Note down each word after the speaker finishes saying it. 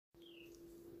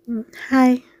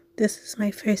Hi, this is my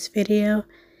first video,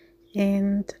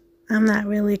 and I'm not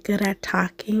really good at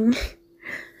talking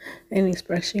and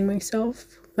expressing myself,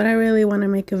 but I really want to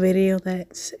make a video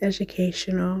that's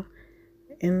educational.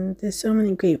 And there's so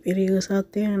many great videos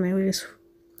out there, and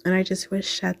I just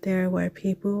wish that there were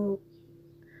people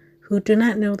who do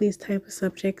not know these type of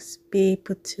subjects be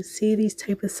able to see these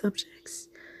type of subjects.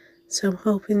 So I'm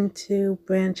hoping to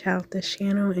branch out the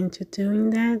channel into doing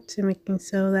that, to making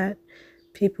so that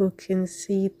people can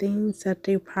see things that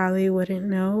they probably wouldn't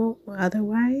know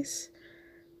otherwise.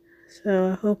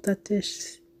 So I hope that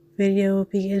this video will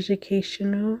be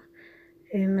educational,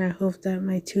 and I hope that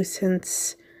my 2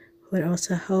 cents would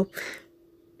also help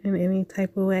in any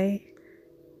type of way.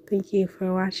 Thank you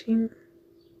for watching.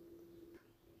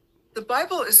 The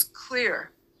Bible is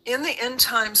clear. In the end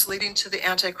times leading to the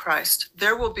Antichrist,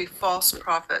 there will be false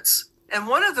prophets. And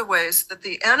one of the ways that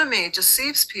the enemy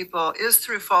deceives people is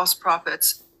through false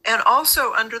prophets, and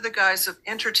also under the guise of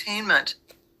entertainment,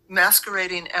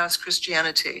 masquerading as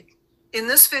Christianity. In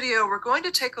this video, we're going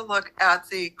to take a look at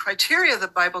the criteria the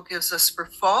Bible gives us for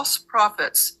false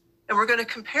prophets, and we're going to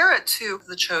compare it to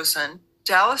The Chosen,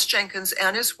 Dallas Jenkins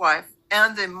and his wife,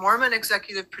 and the Mormon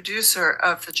executive producer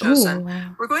of The Chosen. Ooh,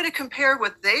 wow. We're going to compare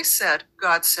what they said,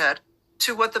 God said,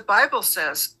 to what the Bible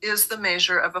says is the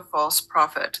measure of a false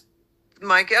prophet.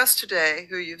 My guest today,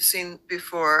 who you've seen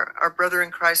before, our brother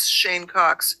in Christ, Shane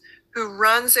Cox, who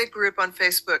runs a group on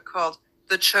Facebook called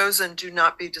The Chosen Do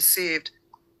Not Be Deceived.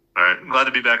 All right, I'm glad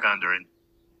to be back on, Doreen.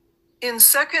 In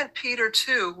 2 Peter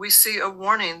 2, we see a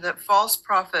warning that false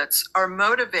prophets are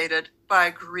motivated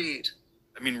by greed.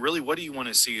 I mean, really, what do you want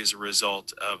to see as a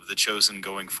result of The Chosen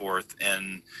going forth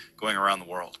and going around the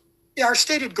world? Yeah, our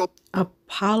stated goal.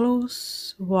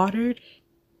 Apollos watered?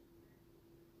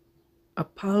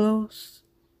 Apollos?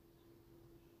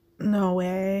 No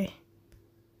way.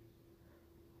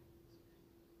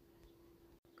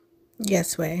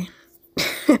 Yes way.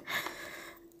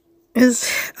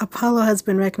 Apollo has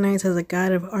been recognized as a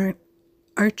god of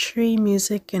archery,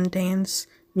 music, and dance.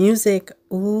 Music,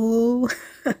 ooh.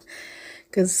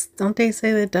 Because don't they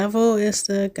say the devil is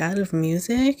the god of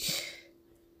music?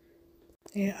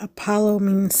 Yeah, Apollo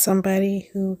means somebody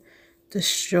who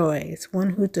destroys, one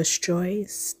who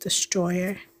destroys,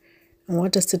 destroyer. And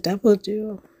what does the devil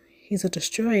do? He's a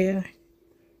destroyer.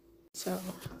 So,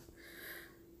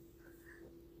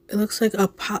 it looks like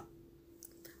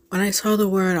when I saw the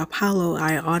word Apollo,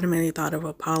 I automatically thought of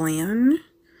Apollyon,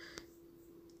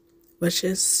 which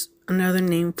is another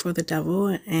name for the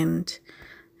devil, and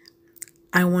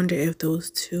I wonder if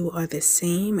those two are the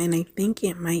same, and I think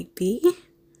it might be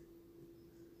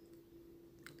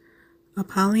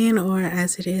Apollyon, or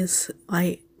as it is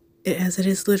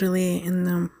literally in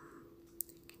the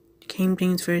King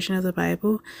James Version of the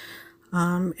Bible.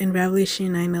 In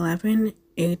Revelation 9:11,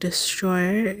 a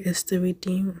destroyer is the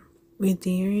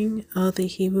redeeming of the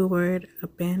Hebrew word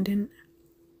abandon,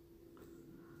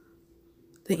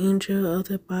 the angel of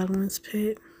the bottomless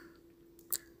pit.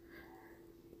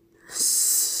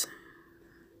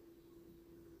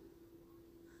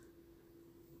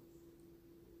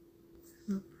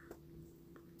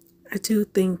 I do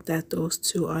think that those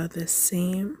two are the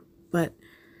same, but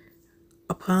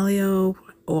Apollo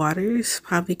Waters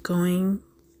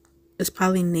is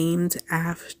probably named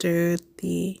after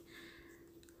the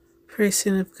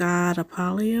person of God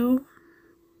Apollo.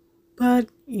 But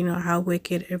you know how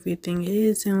wicked everything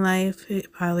is in life,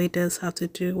 it probably does have to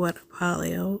do with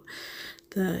Apollo,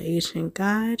 the ancient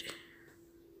god.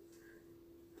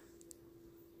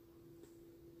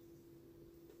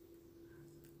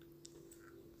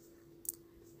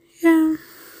 Yeah,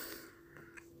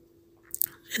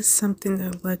 just something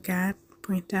to look at,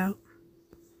 point out.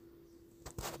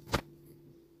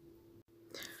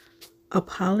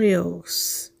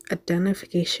 Apollo's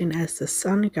identification as the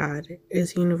sun god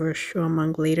is universal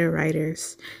among later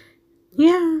writers.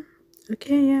 Yeah,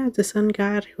 okay, yeah, the sun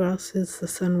god. Who else is the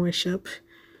sun worship?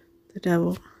 The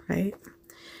devil, right?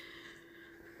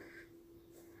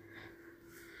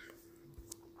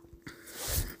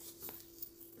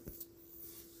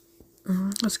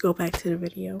 Let's go back to the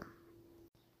video.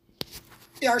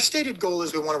 Yeah, our stated goal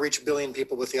is we want to reach 1 billion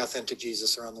people with the authentic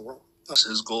Jesus around the world.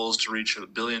 His goal is to reach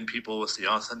 1 billion people with the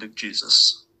authentic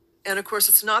Jesus. And of course,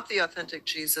 it's not the authentic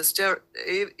Jesus.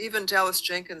 Even Dallas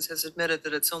Jenkins has admitted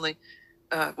that it's only,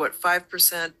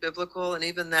 5% biblical, and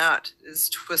even that is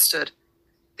twisted.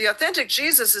 The authentic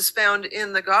Jesus is found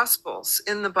in the Gospels,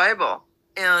 in the Bible,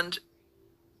 and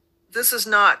this is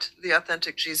not the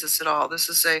authentic Jesus at all. This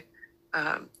is a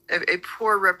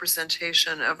poor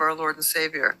representation of our Lord and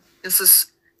Savior. This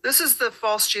is the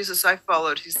false Jesus I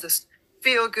followed. He's this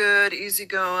feel good,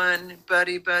 easygoing,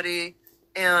 buddy,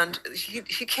 and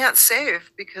he can't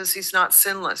save because he's not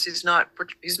sinless. He's not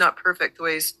perfect the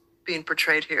way he's being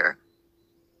portrayed here.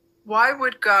 Why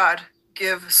would God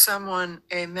give someone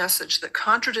a message that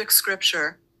contradicts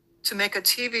Scripture to make a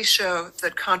TV show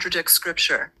that contradicts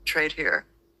Scripture? Trade here.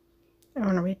 I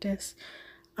want to read this.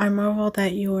 I marvel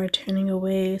that you are turning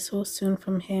away so soon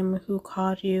from him who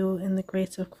called you in the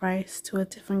grace of Christ to a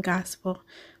different gospel,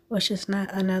 which is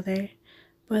not another.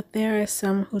 But there are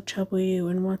some who trouble you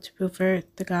and want to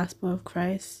pervert the gospel of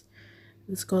Christ.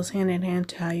 This goes hand in hand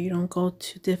to how you don't go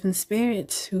to different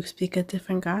spirits who speak a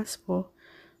different gospel.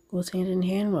 Goes hand in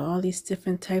hand with all these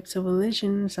different types of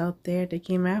religions out there that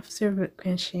came after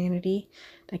Christianity,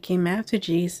 that came after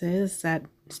Jesus, that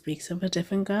speaks of a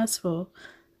different gospel,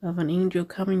 of an angel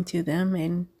coming to them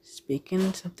and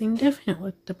speaking something different,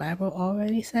 what the Bible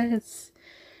already says.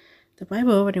 The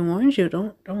Bible already warns you,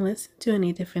 don't listen to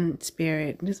any different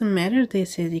spirit. It doesn't matter if they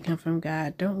say they come from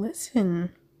God. Don't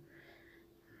listen.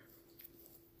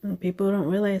 And people don't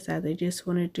realize that. They just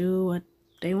want to do what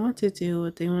they want to do,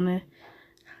 what they want to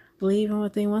believe in,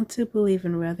 what they want to believe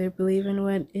in, rather believe in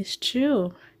what is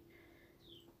true.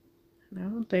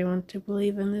 No, they want to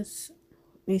believe in this,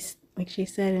 like she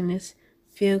said, in this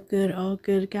feel good, all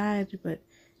good God. But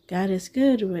God is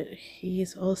good, but He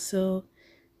is also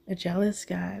a jealous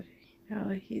God. You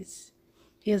know, He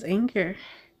has anger.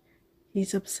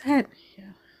 He's upset.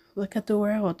 Yeah. Look at the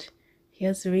world. He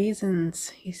has reasons.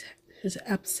 His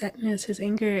upsetness, his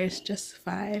anger is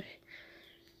justified.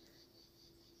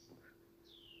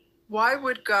 Why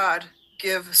would God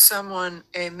give someone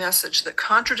a message that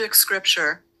contradicts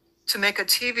Scripture to make a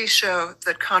TV show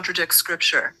that contradicts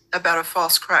Scripture about a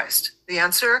false Christ? The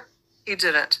answer, He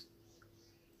didn't.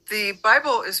 The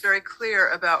Bible is very clear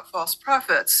about false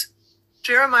prophets.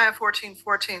 Jeremiah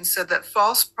 14:14 said that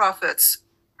false prophets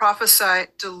prophesy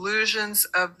delusions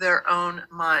of their own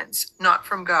minds, not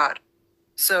from God.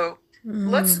 So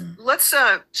let's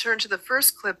turn to the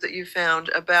first clip that you found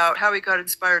about how he got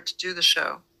inspired to do the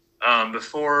show.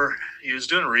 Before he was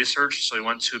doing research, so he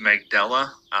went to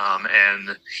Magdala,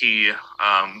 and he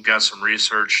got some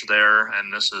research there,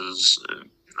 and this is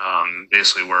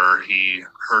basically where he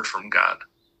heard from God.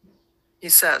 He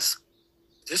says,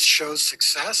 This show's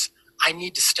success, I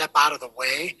need to step out of the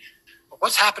way. But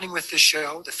what's happening with this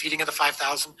show, the feeding of the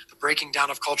 5,000, the breaking down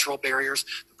of cultural barriers,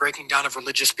 the breaking down of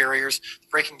religious barriers, the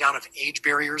breaking down of age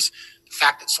barriers, the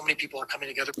fact that so many people are coming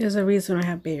together. There's a reason I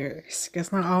have barriers,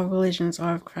 because not all religions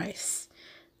are of Christ.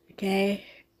 Okay?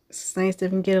 It's nice to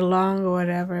even get along or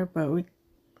whatever, but we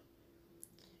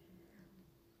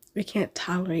can't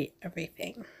tolerate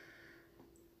everything.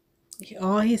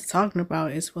 All he's talking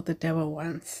about is what the devil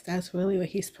wants. That's really what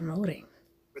he's promoting.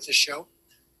 With this show,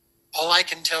 all I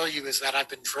can tell you is that I've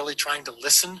been really trying to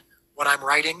listen when I'm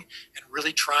writing and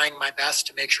really trying my best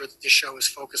to make sure that this show is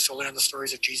focused solely on the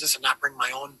stories of Jesus and not bring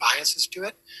my own biases to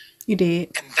it. You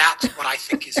did. And that's what I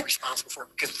think is responsible for it,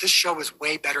 because this show is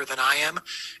way better than I am,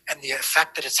 and the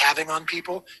effect that it's having on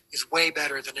people is way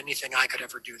better than anything I could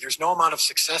ever do. There's no amount of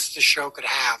success this show could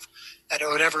have that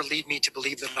would ever lead me to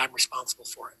believe that I'm responsible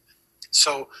for it.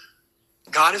 So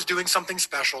God is doing something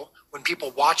special. When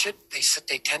people watch it,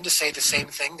 they tend to say the same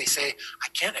thing. They say, I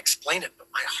can't explain it, but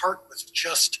my heart was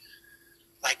just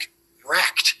like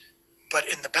wrecked, but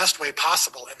in the best way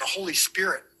possible. And the Holy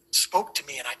Spirit spoke to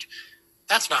me, and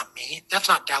that's not me. That's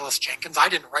not Dallas Jenkins. I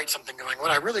didn't write something going,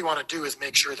 what I really want to do is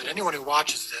make sure that anyone who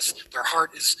watches this, their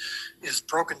heart is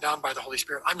broken down by the Holy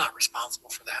Spirit. I'm not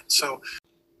responsible for that. So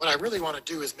what I really want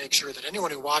to do is make sure that anyone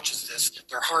who watches this,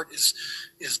 their heart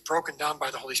is broken down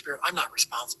by the Holy Spirit. I'm not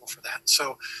responsible for that.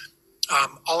 So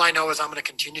all I know is I'm going to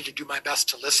continue to do my best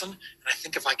to listen. And I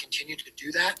think if I continue to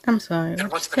do that, I'm sorry.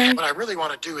 And what I really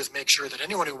want to do is make sure that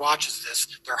anyone who watches this,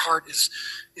 their heart is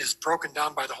broken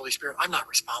down by the Holy Spirit. I'm not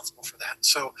responsible for that.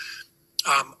 So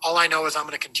all I know is I'm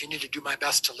going to continue to do my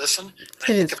best to listen.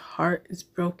 His heart is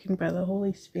broken by the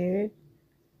Holy Spirit.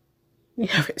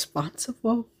 You're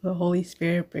responsible for the Holy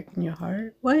Spirit breaking your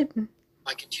heart? What?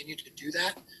 I continue to do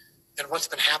that. And what's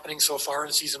been happening so far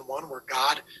in season 1, where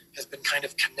God has been kind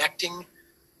of connecting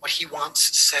what he once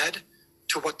said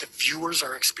to what the viewers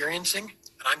are experiencing.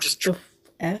 And I'm just...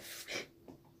 F?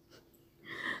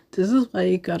 This is why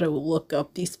you gotta look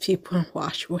up these people and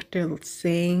watch what they're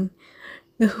saying.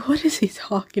 What is he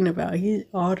talking about? He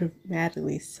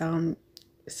automatically sounds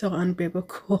so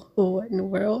unbiblical. What in the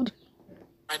world?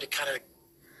 Trying to kind of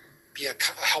be a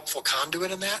helpful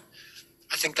conduit in that.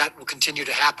 I think that will continue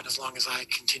to happen as long as I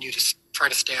continue to try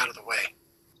to stay out of the way.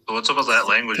 So what's up with that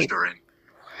language, Doreen?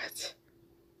 What?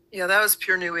 Yeah, that was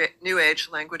pure new age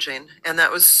languaging, and that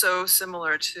was so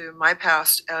similar to my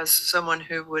past as someone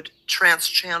who would trance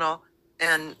channel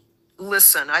and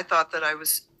listen. I thought that I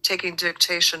was taking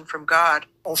dictation from God.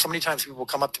 Oh, so many times people will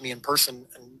come up to me in person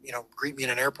and greet me in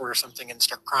an airport or something and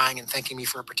start crying and thanking me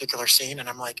for a particular scene, and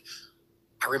I'm like,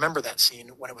 I remember that scene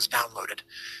when it was downloaded.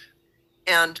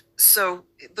 And so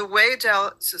the way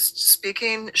Dallas is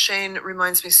speaking, Shane,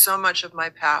 reminds me so much of my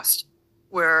past,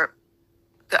 where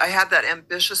I had that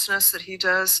ambitiousness that he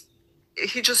does.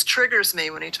 He just triggers me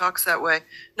when he talks that way,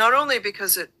 not only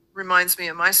because it reminds me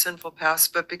of my sinful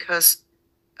past, but because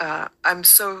I'm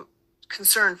so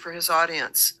concerned for his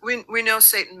audience. We know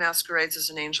Satan masquerades as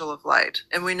an angel of light,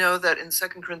 and we know that in 2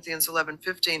 Corinthians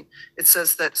 11:15 it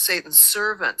says that Satan's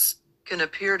servants can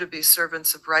appear to be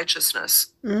servants of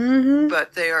righteousness,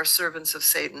 but they are servants of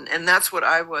Satan, and that's what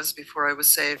I was before I was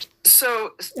saved.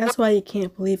 So that's why you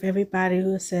can't believe everybody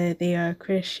who said they are a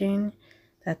Christian,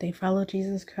 that they follow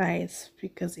Jesus Christ,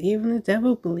 because even the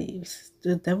devil believes.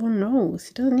 The devil knows.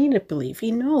 He doesn't need to believe.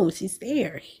 He knows. He's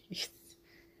there.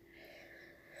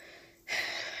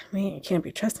 Man, you can't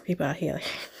be trusting people out here.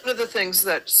 One of the things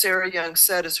that Sarah Young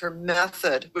said is her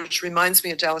method, which reminds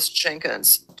me of Dallas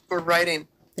Jenkins, for writing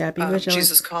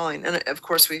Jesus Calling. And of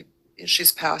course,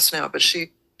 she's passed now, but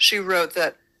she wrote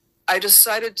that I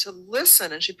decided to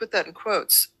listen, and she put that in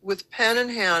quotes, with pen in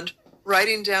hand,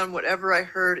 writing down whatever I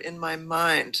heard in my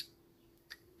mind.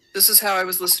 This is how I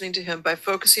was listening to him, by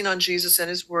focusing on Jesus and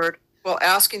his word while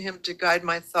asking him to guide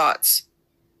my thoughts.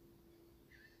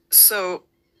 So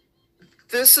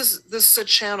this is a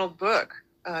channeled book,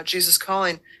 Jesus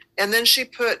Calling. And then she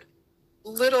put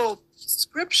little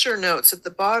scripture notes at the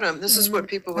bottom. This is what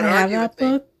people would argue with me. I have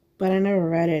that book, but I never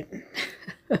read it.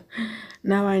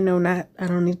 Now I know I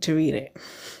don't need to read it.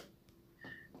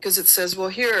 Because it says, well,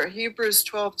 here, Hebrews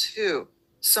 12:2,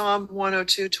 Psalm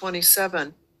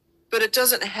 102:27. But it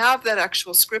doesn't have that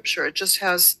actual scripture. It just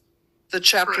has the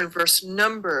chapter and verse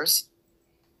numbers.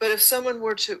 But if someone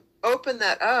were to open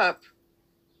that up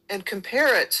and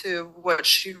compare it to what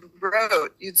she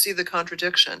wrote, you'd see the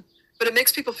contradiction. But it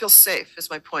makes people feel safe, is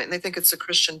my point. And they think it's a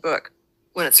Christian book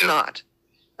when it's not.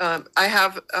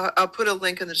 I'll put a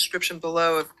link in the description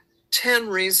below of 10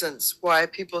 reasons why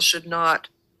people should not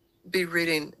be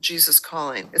reading Jesus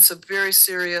Calling. It's a very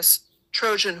serious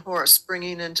Trojan horse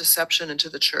bringing in deception into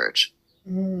the church.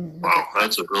 Wow,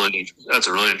 that's a really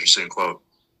interesting quote.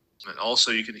 And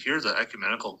also, you can hear the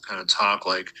ecumenical kind of talk,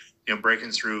 like,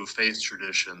 breaking through faith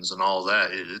traditions and all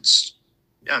that. It's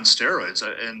on steroids.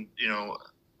 And,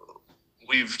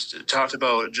 we've talked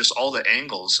about just all the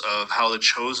angles of how the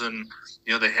chosen,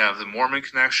 they have the Mormon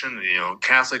connection,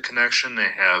 Catholic connection, they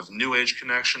have New Age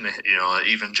connection,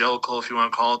 evangelical, if you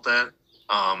want to call it that.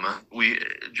 We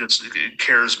just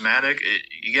charismatic.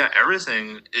 You got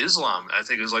everything. Islam, I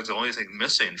think, is like the only thing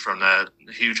missing from that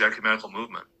huge ecumenical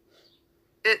movement.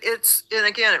 And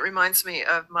again, it reminds me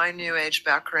of my New Age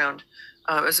background.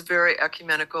 It's very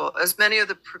ecumenical, as many of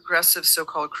the progressive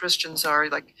so-called Christians are,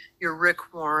 like your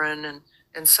Rick Warren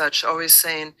and such, always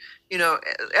saying,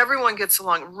 everyone gets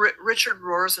along. Richard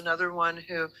Rohr is another one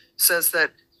who says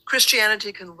that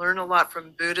Christianity can learn a lot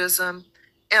from Buddhism.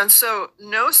 And so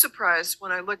no surprise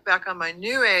when I look back on my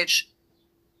New Age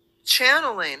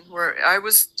channeling, where I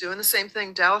was doing the same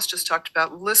thing Dallas just talked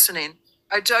about, listening.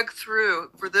 I dug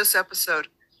through for this episode,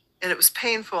 and it was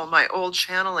painful, my old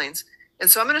channelings. And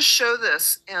so I'm going to show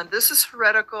this, and this is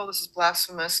heretical, this is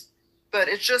blasphemous, but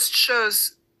it just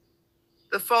shows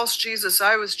the false Jesus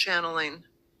I was channeling.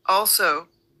 Also,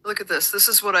 look at this. This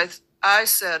is what I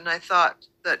said, and I thought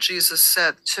that Jesus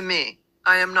said to me.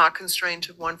 I am not constrained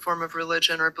to one form of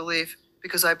religion or belief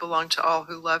because I belong to all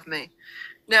who love me.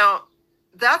 Now,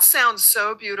 that sounds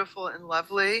so beautiful and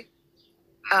lovely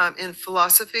in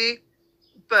philosophy,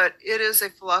 but it is a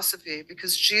philosophy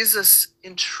because Jesus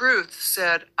in truth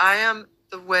said, I am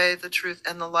the way, the truth,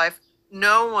 and the life.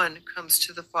 No one comes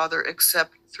to the Father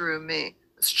except through me.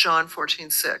 It's John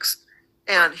 14:6.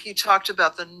 And he talked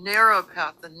about the narrow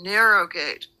path, the narrow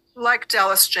gate. Like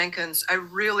Dallas Jenkins, I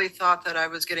really thought that I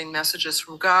was getting messages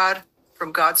from God,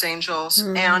 from God's angels,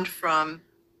 and from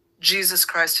Jesus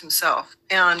Christ himself.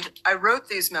 And I wrote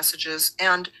these messages,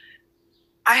 and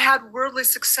I had worldly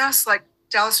success like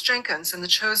Dallas Jenkins and The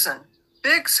Chosen.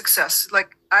 Big success.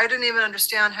 Like, I didn't even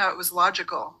understand how it was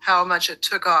logical, how much it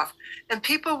took off. And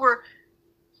people were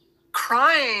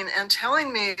crying and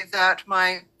telling me that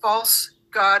my false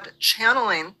God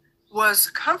channeling was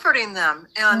comforting them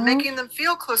and making them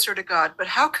feel closer to God. But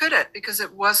how could it? Because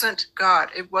it wasn't God.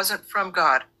 It wasn't from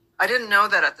God. I didn't know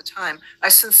that at the time. I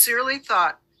sincerely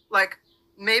thought, like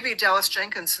maybe Dallas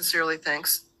Jenkins sincerely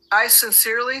thinks, I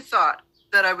sincerely thought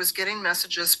that I was getting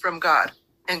messages from God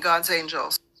and God's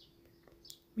angels.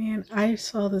 Man, I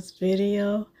saw this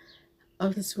video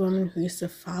of this woman who used to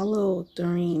follow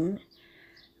Doreen,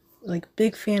 like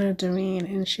big fan of Doreen,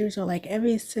 and she was all like,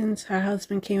 ever since her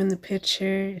husband came in the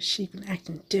picture, she's been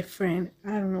acting different.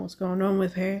 I don't know what's going on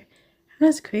with her. And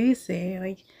that's crazy.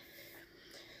 Like,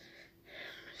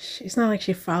 it's not like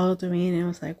she followed Doreen and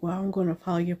was like, well, I'm going to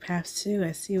follow your path too.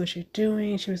 I see what you're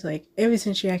doing. She was like, ever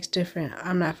since you act different,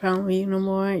 I'm not following you no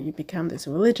more. You become this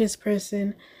religious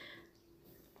person.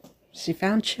 She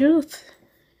found truth.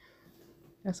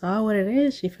 That's all what it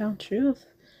is. She found truth.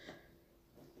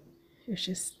 It was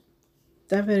just,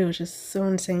 that video was just so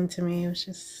insane to me. It was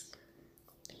just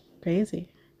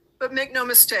crazy. But make no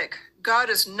mistake, God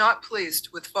is not pleased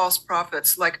with false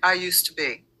prophets like I used to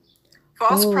be.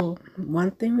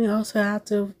 One thing we also have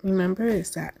to remember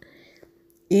is that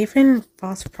even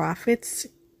false prophets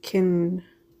can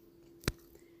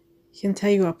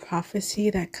tell you a prophecy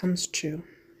that comes true.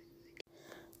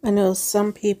 I know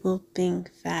some people think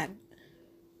that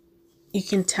you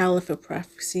can tell if a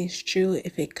prophecy is true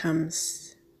if it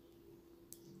comes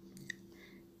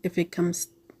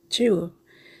true.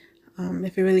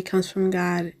 If it really comes from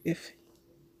God. If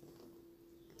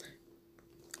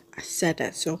I said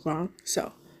that so wrong.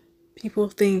 So people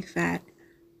think that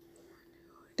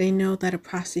they know that a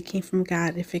prophecy came from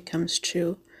God if it comes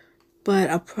true. But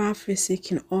a prophecy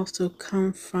can also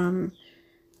come from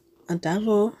a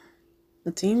devil,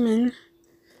 a demon,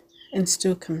 and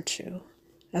still come true.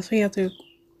 That's why you have to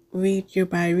read your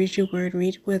Bible, read your word,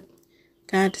 read what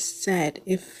God said.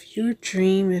 If your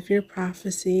dream, if your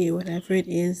prophecy, whatever it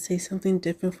is, say something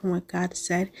different from what God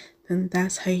said, then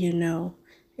that's how you know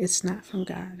it's not from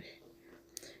God.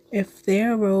 If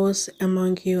there arose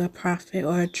among you a prophet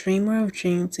or a dreamer of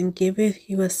dreams, and giveth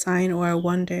you a sign or a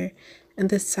wonder, and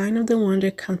the sign of the wonder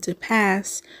come to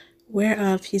pass,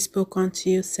 whereof he spoke unto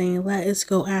you, saying, let us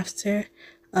go after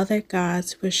other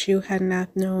gods which you had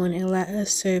not known, and let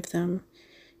us serve them.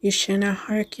 You shall not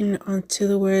hearken unto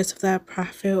the words of that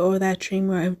prophet or that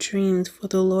dreamer of dreams, for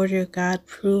the Lord your God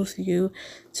proves you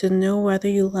to know whether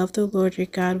you love the Lord your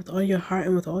God with all your heart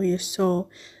and with all your soul.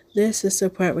 This is the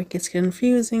part where it gets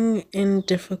confusing and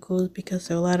difficult, because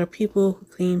there are a lot of people who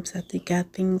claim that they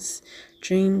got things,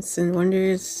 dreams and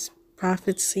wonders,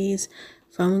 prophecies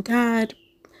from God,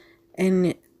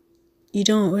 and you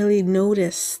don't really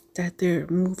notice that they're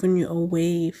moving you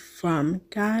away from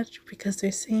God because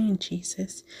they're saying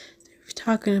Jesus. They're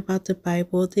talking about the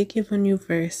Bible, they're giving you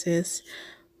verses,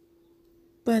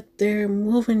 but they're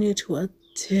moving you to a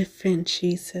different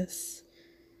Jesus.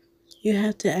 You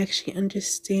have to actually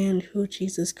understand who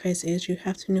Jesus Christ is. You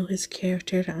have to know his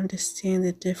character to understand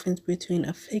the difference between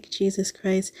a fake Jesus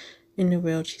Christ and the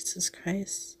real Jesus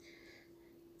Christ.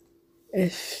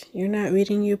 If you're not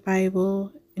reading your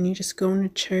Bible and you're just going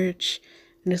to church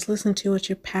and just listen to what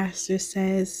your pastor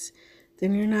says,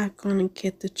 then you're not going to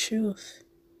get the truth.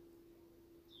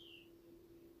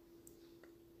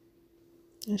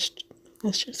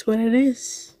 That's just what it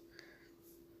is.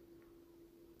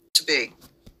 To be.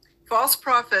 False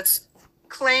prophets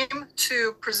claim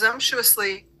to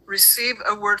presumptuously receive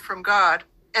a word from God,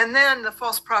 and then the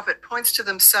false prophet points to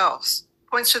themselves,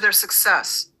 points to their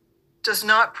success, does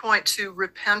not point to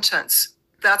repentance.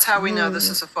 That's how we know this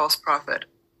is a false prophet.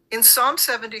 In Psalm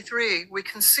 73, we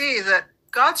can see that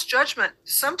God's judgment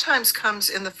sometimes comes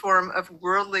in the form of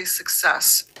worldly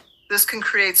success. This can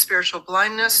create spiritual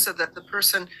blindness so that the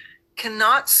person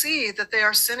cannot see that they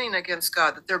are sinning against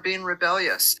God, that they're being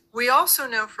rebellious. We also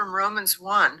know from Romans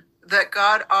 1 that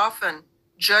God often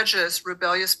judges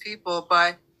rebellious people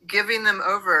by giving them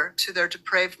over to their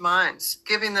depraved minds,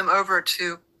 giving them over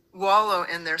to wallow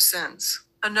in their sins.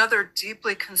 Another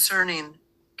deeply concerning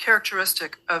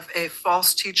characteristic of a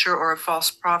false teacher or a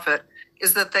false prophet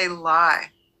is that they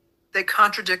lie. They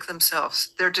contradict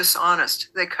themselves. They're dishonest.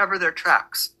 They cover their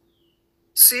tracks.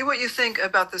 See what you think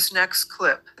about this next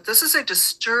clip. This is a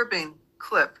disturbing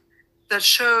clip that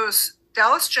shows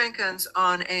Dallas Jenkins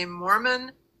on a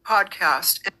Mormon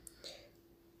podcast.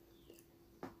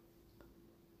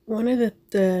 One of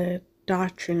the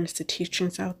doctrines, the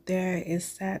teachings out there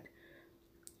is that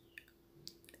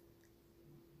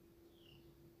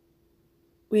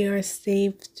we are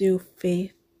saved through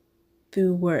faith,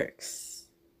 through works.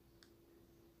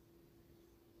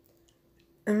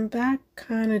 And that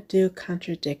kind of do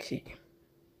contradict it.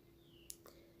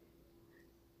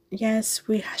 Yes,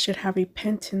 we should have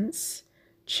repentance,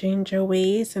 change our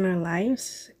ways in our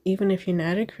lives. Even if you're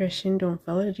not a Christian, don't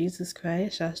follow Jesus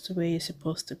Christ. That's the way you're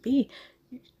supposed to be.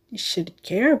 You should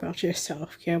care about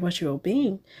yourself, care about your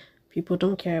well-being. People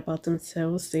don't care about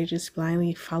themselves. They just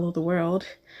blindly follow the world.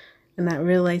 and not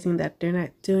realizing that they're not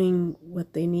doing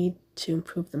what they need to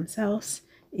improve themselves,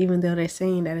 even though they're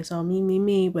saying that it's all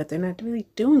me, but they're not really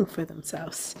doing for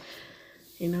themselves,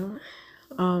 you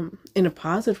know, in a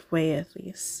positive way at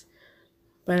least.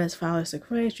 But as followers of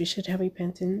Christ, we should have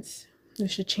repentance. We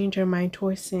should change our mind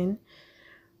towards sin.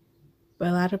 But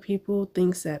a lot of people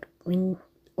think that in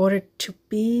order to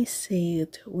be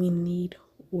saved, we need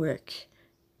work.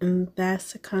 And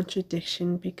that's a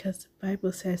contradiction, because the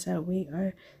Bible says that we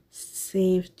are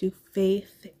saved through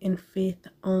faith and faith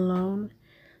alone.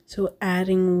 So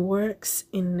adding works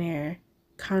in there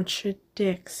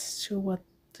contradicts to what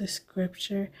the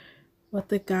scripture, what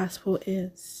the gospel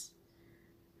is.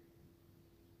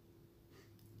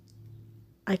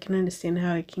 I can understand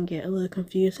how it can get a little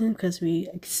confusing, because we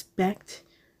expect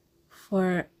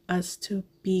for us to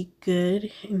be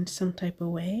good in some type of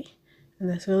way. And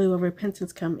that's really where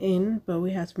repentance come in. But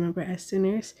we have to remember, as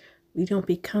sinners, we don't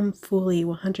become fully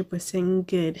 100%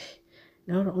 good.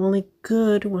 No, the only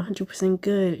good, 100%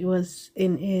 good, it was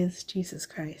and is Jesus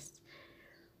Christ.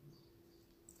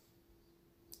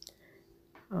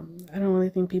 I don't really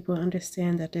think people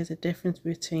understand that there's a difference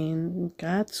between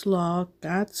God's law,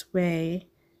 God's way,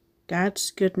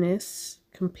 God's goodness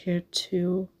compared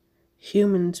to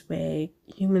humans' way,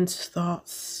 humans'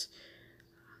 thoughts,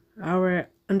 our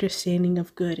understanding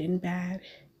of good and bad.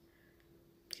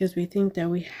 Because we think that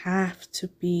we have to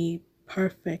be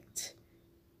perfect.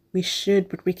 We should,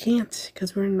 but we can't,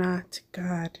 because we're not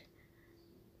God.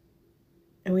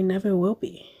 And we never will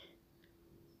be.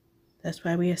 That's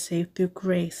why we are saved through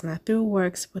grace, not through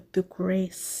works, but through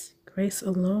grace. Grace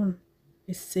alone.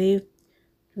 We're saved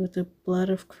through the blood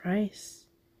of Christ.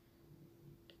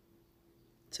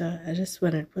 So I just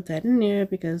wanted to put that in there,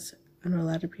 because I know a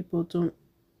lot of people don't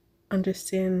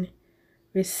understand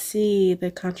or see the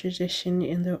contradiction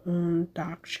in their own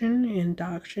doctrine. And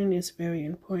doctrine is very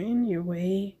important. Your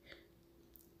way,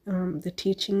 the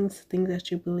teachings, things that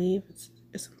you believe,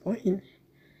 it's important.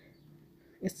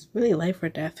 It's really life or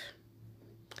death.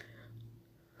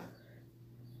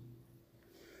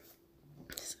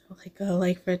 So like a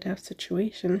life or death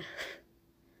situation.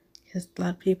 Because a lot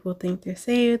of people think they're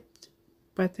saved,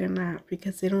 but they're not,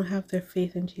 because they don't have their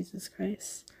faith in Jesus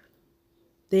Christ.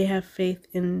 They have faith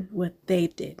in what they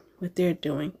did, what they're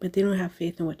doing, but they don't have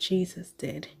faith in what Jesus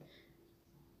did,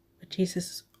 what Jesus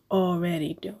is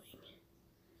already doing.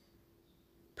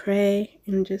 Pray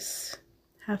and just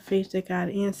have faith that God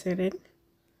answered it,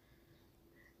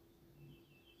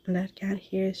 and that God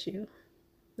hears you.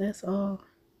 That's all.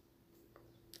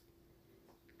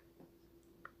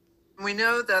 We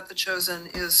know that The Chosen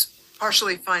is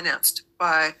partially financed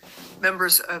by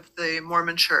members of the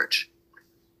Mormon Church.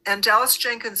 And Dallas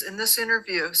Jenkins, in this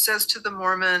interview, says to the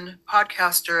Mormon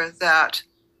podcaster that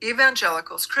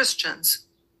evangelicals, Christians,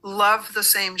 love the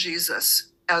same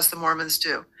Jesus as the Mormons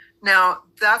do. Now,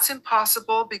 that's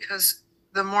impossible, because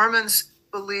the Mormons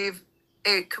believe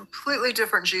a completely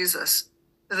different Jesus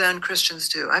than Christians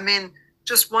do. I mean,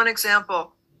 just one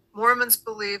example, Mormons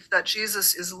believe that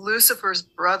Jesus is Lucifer's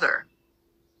brother.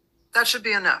 That should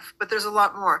be enough, but there's a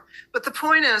lot more. But the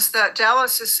point is that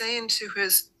Dallas is saying to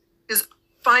his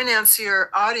financier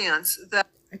audience that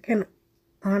I can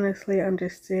honestly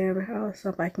understand how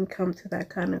somebody can come to that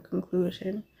kind of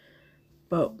conclusion,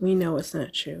 but we know it's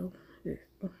not true.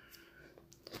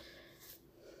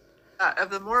 Of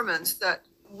the Mormons, that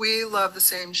we love the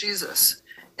same Jesus.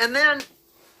 And then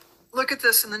look at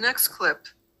this in the next clip,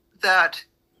 that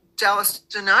Dallas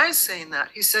denies saying that.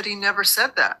 He said he never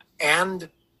said that. And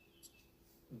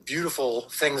beautiful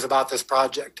things about this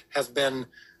project has been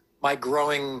my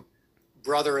growing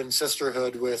brother and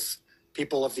sisterhood with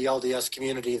people of the LDS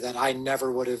community that I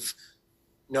never would have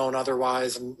known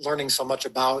otherwise, and learning so much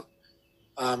about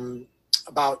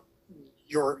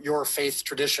your faith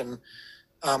tradition,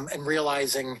 and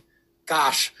realizing,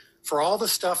 gosh, for all the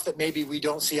stuff that maybe we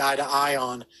don't see eye to eye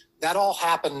on, that all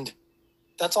happened.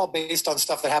 That's all based on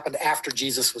stuff that happened after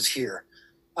Jesus was here.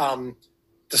 The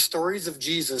stories of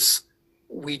Jesus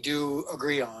we do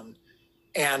agree on,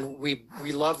 and we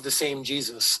love the same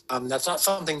Jesus. That's not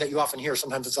something that you often hear.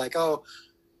 Sometimes it's like, oh,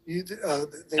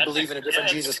 they believe in a different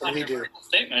Jesus than we do.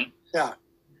 Statement. Yeah,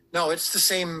 no, it's the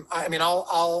same. I mean,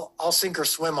 I'll sink or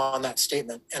swim on that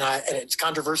statement, and it's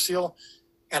controversial,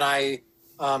 and I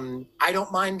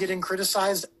don't mind getting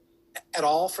criticized at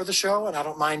all for the show, and I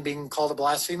don't mind being called a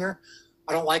blasphemer.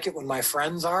 I don't like it when my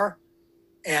friends are,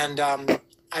 and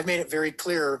I've made it very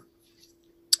clear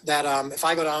that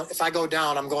if I go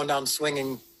down, I'm going down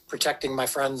swinging, protecting my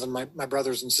friends and my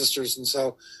brothers and sisters. And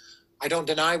so I don't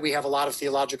deny we have a lot of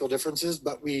theological differences,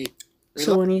 but we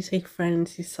so when you say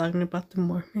friends, he's talking about the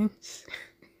Mormons.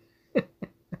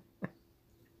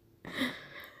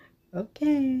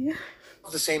 Okay.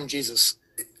 The same Jesus.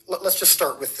 Let's just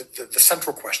start with the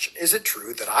central question. Is it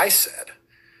true that I said,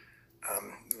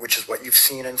 which is what you've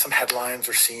seen in some headlines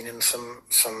or seen in some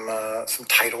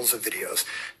titles of videos,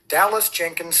 Dallas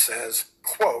Jenkins says,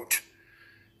 quote,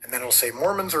 and then it'll say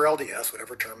Mormons or LDS,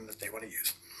 whatever term that they want to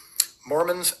use.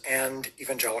 Mormons and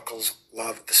evangelicals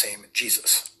love the same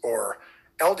Jesus, or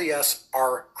LDS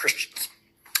are Christians.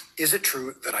 Is it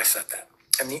true that I said that?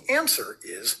 And the answer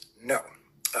is no.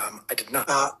 I did not.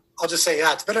 I'll just say,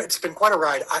 yeah, it's been quite a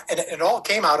ride, and it all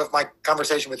came out of my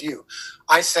conversation with you.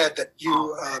 I said that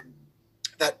you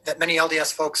that many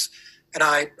LDS folks and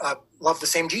I love the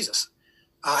same Jesus.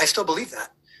 I still believe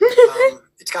that.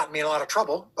 It's gotten me in a lot of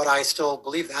trouble, but I still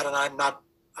believe that, and I'm not.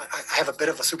 I have a bit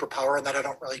of a superpower in that I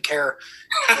don't really care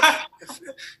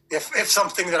if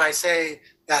something that I say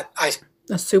that I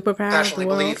passionately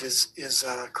believe is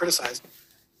criticized.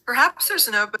 Perhaps there's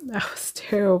no. That was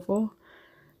terrible.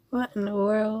 What in the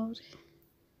world?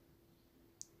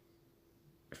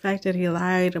 The fact that he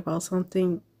lied about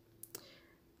something,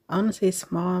 I want to say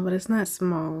small, but it's not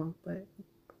small, but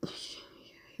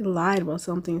he lied about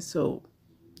something so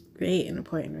great and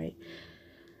important, right?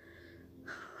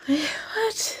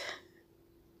 What?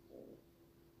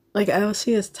 Like, I will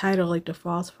see his title, like the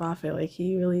false prophet. Like,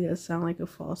 he really does sound like a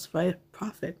false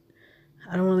prophet.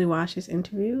 I don't really watch his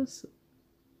interviews.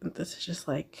 This is just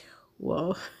like,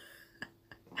 whoa.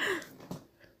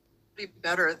 Be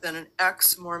better than an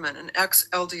ex-Mormon, an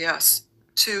ex-LDS,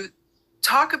 to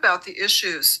talk about the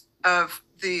issues of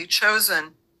the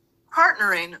chosen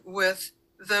partnering with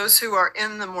those who are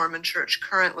in the Mormon Church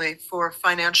currently for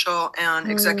financial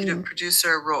and executive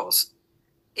producer roles.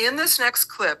 In this next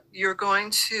clip, you're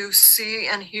going to see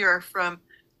and hear from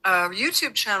a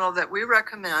YouTube channel that we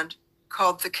recommend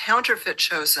called The Counterfeit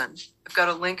Chosen. I've got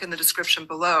a link in the description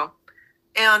below.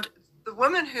 And the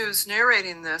woman who's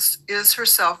narrating this is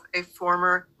herself a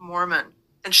former Mormon.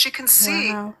 And she can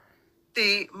see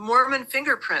the Mormon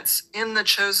fingerprints in the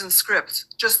chosen script,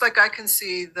 just like I can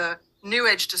see the New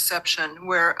Age deception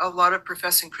where a lot of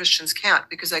professing Christians can't,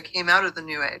 because I came out of the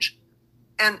New Age.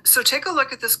 And so take a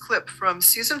look at this clip from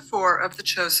season 4 of The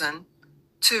Chosen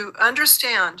to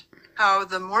understand how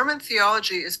the Mormon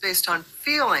theology is based on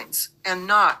feelings and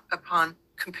not upon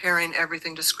comparing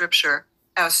everything to scripture,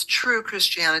 as true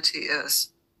Christianity is.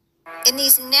 In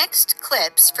these next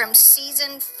clips from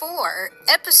season 4,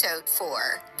 episode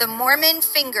 4, the Mormon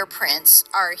fingerprints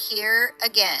are here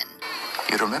again.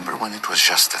 You remember when it was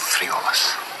just the three of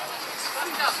us?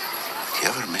 You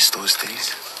ever miss those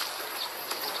days?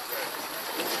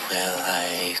 Well,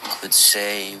 I could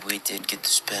say we did get to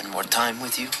spend more time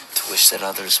with you. To wish that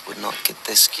others would not get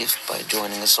this gift by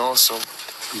joining us also.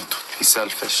 Don't be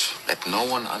selfish. Let no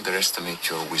one underestimate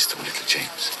your wisdom, little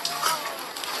James.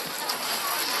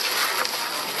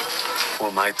 Who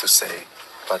am I to say?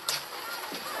 But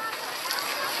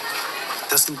it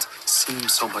doesn't seem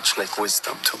so much like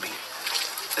wisdom to me,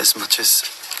 as much as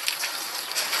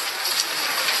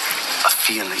a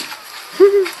feeling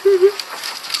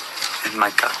in my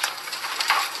gut.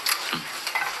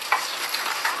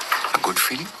 A good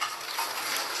feeling?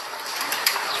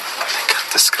 I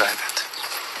can't describe it.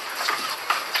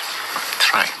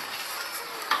 Try.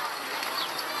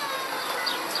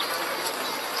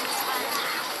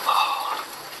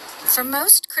 For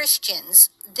most Christians,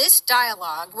 this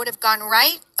dialogue would have gone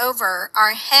right over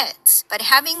our heads. But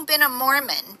having been a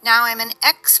Mormon, now I'm an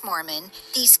ex-Mormon,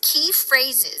 these key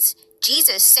phrases,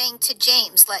 Jesus saying to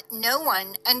James, let no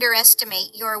one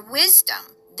underestimate your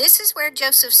wisdom. This is where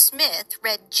Joseph Smith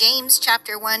read James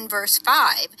chapter 1, verse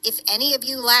 5. If any of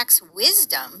you lacks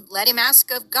wisdom, let him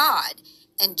ask of God.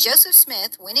 And Joseph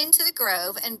Smith went into the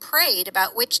grove and prayed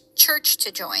about which church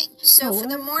to join. So for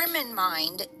the Mormon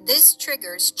mind, this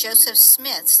triggers Joseph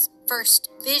Smith's first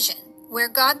vision, where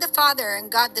God the Father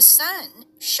and God the Son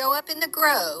show up in the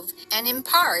grove and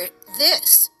impart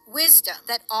this wisdom,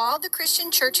 that all the Christian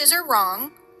churches are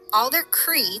wrong, all their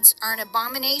creeds are an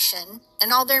abomination,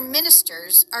 and all their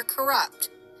ministers are corrupt.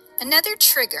 Another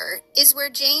trigger is where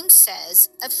James says,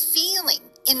 a feeling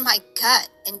in my gut,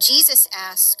 and Jesus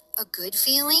asks, a good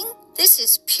feeling? This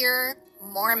is pure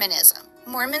Mormonism.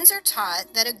 Mormons are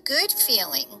taught that a good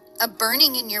feeling, a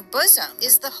burning in your bosom,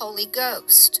 is the Holy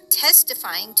Ghost,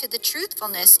 testifying to the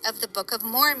truthfulness of the Book of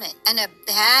Mormon. And a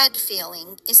bad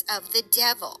feeling is of the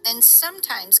devil, and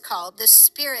sometimes called the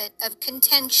spirit of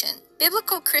contention.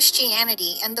 Biblical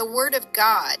Christianity and the Word of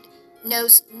God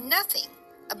knows nothing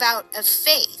about a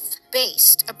faith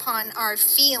based upon our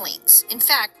feelings. In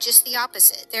fact, just the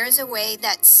opposite. There is a way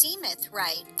that seemeth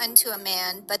right unto a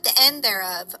man, but the end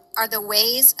thereof are the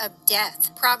ways of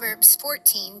death. Proverbs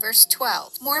 14, verse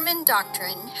 12. Mormon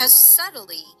doctrine has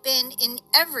subtly been in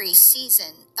every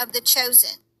season of the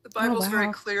chosen. The Bible's very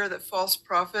wow. clear that false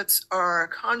prophets are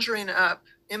conjuring up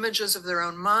images of their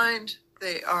own mind.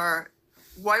 They are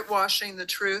whitewashing the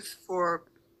truth for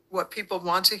what people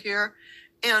want to hear.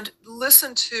 And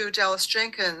listen to Dallas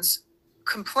Jenkins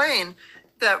complain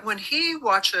that when he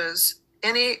watches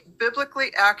any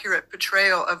biblically accurate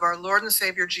portrayal of our Lord and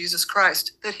Savior Jesus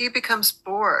Christ, that he becomes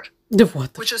bored,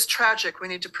 What the which is tragic. We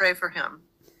need to pray for him.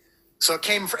 So it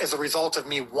came as a result of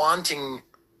me wanting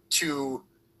to,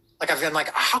 like, I've been like,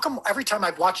 how come every time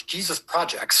I've watched Jesus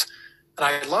projects, and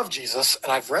I love Jesus,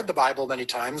 and I've read the Bible many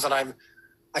times, and I've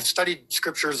studied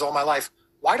scriptures all my life,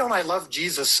 why don't I love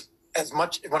Jesus as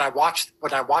much when I watch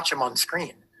him on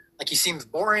screen? Like, he seems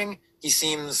boring. He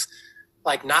seems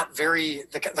like not very,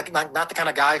 not the kind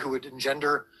of guy who would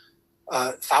engender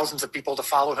thousands of people to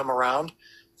follow him around.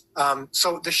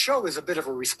 So the show is a bit of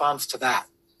a response to that.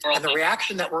 And the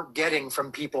reaction that we're getting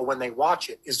from people when they watch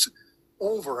it is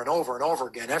over and over and over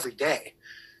again every day.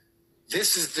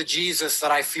 This is the Jesus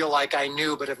that I feel like I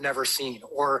knew but have never seen.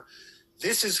 Or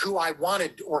this is who I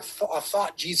wanted or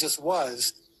thought Jesus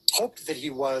was, hoped that he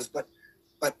was, but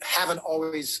haven't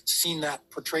always seen that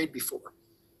portrayed before.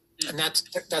 And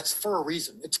that's for a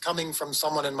reason. It's coming from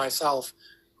someone in myself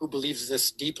who believes this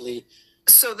deeply.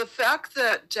 So the fact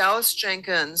that Dallas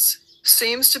Jenkins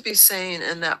seems to be saying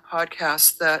in that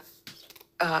podcast that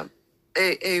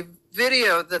a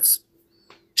video that's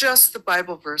just the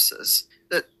Bible verses,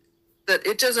 that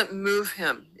it doesn't move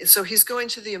him. So he's going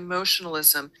to the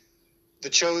emotionalism. The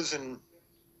Chosen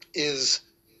is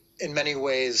in many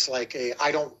ways like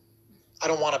I don't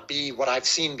want to be what I've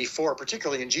seen before,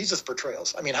 particularly in Jesus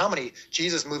portrayals. I mean, how many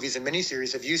Jesus movies and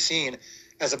miniseries have you seen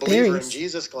as a believer in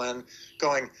Jesus, Glenn,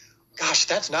 going, gosh,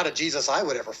 that's not a Jesus I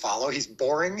would ever follow. He's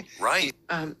boring. Right.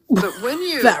 But when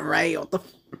you... that right? What the...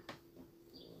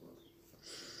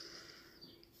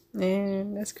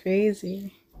 Man, that's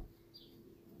crazy.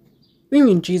 What do you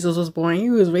mean Jesus was born? He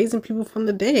was raising people from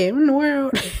the dead. What in the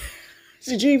world?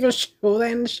 Did you even show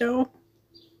that in the show?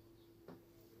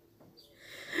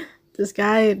 This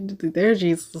guy, their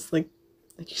Jesus, like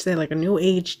you said, like a new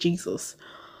age Jesus.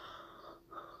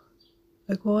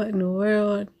 Like, what in the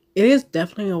world? It is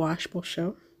definitely a watchable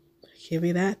show. I give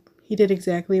you that. He did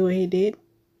exactly what he did.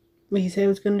 What he said he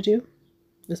was going to do.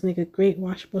 Let's make a great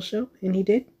watchable show. And he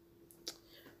did.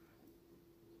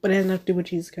 But it has nothing to do with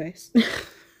Jesus Christ.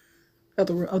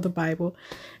 of the Bible.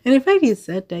 And in fact, he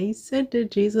said that. He said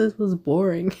that Jesus was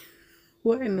boring.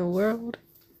 What in the world?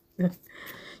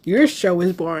 Your show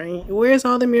is boring. Where's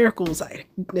all the miracles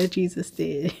that Jesus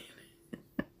did?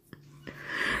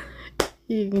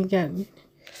 You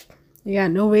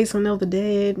got no raising of the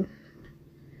dead,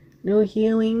 no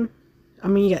healing. I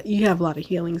mean, you have a lot of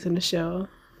healings in the show,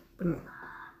 but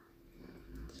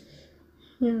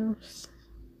you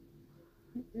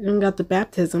don't got the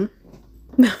baptism.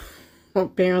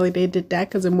 Apparently, they did that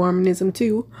because of Mormonism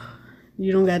too.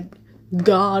 You don't got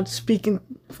God speaking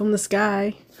from the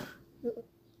sky.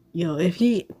 If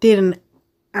he did an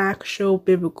actual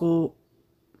biblical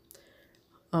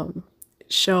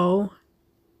show,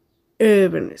 it would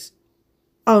have been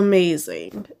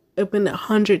amazing. It would have been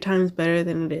 100 times better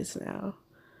than it is now.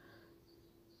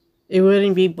 It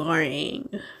wouldn't be boring.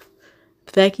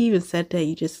 The fact he even said that,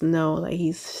 you just know, like,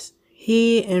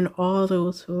 he and all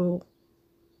those who,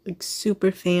 like,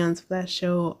 super fans of that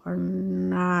show are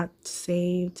not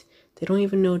saved. They don't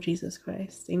even know Jesus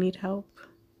Christ. They need help.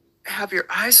 Have your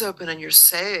eyes open and you're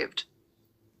saved.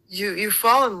 You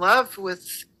fall in love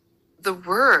with the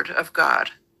Word of God,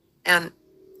 and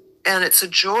it's a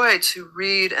joy to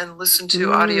read and listen to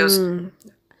audios.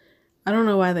 I don't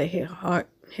know why they hit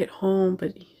home,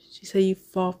 but she said you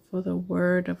fall for the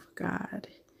Word of God,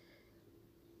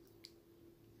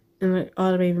 and it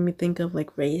ought to make me think of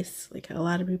like race. Like, a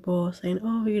lot of people are saying,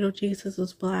 "Oh, Jesus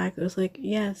was black." It was like,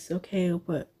 yes, okay,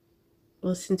 but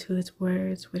listen to his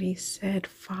words, what he said,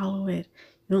 follow it.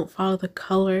 You don't follow the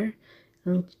color. I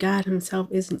mean, God himself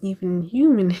isn't even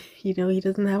human. He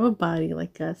doesn't have a body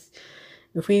like us.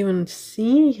 If we even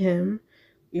see him,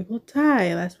 we will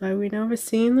die. That's why we never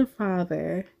seen the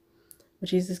Father. But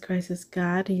Jesus Christ is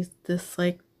God. He's this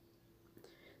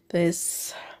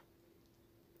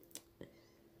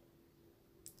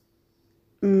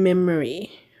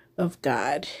memory of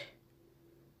God.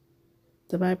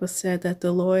 The Bible said that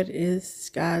the Lord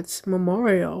is God's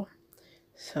memorial.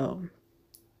 So,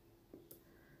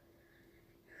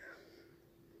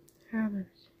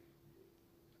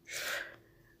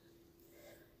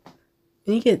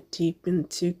 When you get deep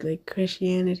into like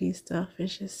Christianity stuff,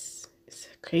 it's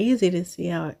crazy to see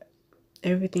how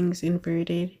everything's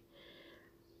inverted.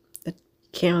 I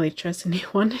can't really trust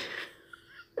anyone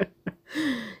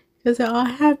because they're all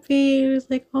happy. It was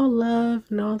like all love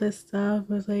and all this stuff.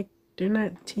 It was like they're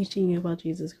not teaching you about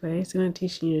Jesus Christ. They're not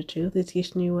teaching you the truth. They're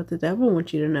teaching you what the devil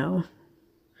wants you to know.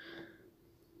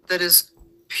 That is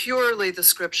purely the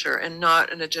scripture and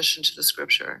not an addition to the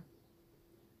scripture.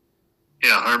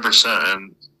 Yeah, 100%.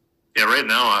 And yeah, right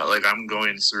now, I'm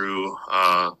going through,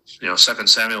 2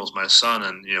 Samuel's my son,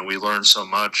 and, we learn so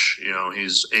much.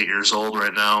 He's 8 years old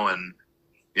right now, and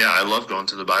yeah, I love going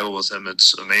through the Bible with him.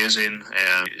 It's amazing.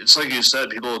 And it's like you said,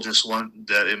 people just want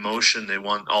that emotion. They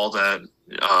want all that.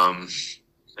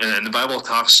 And the Bible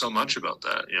talks so much about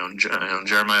that.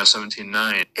 Jeremiah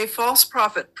 17:9. A false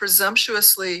prophet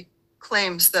presumptuously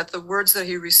claims that the words that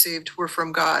he received were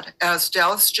from God, as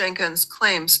Dallas Jenkins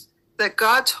claims that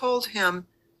God told him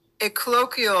a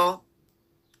colloquial,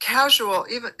 casual,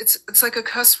 even it's like a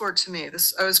cuss word to me.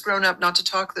 I was grown up not to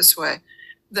talk this way,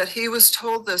 that he was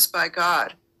told this by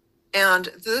God. And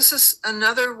this is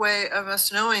another way of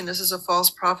us knowing this is a false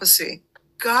prophecy.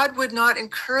 God would not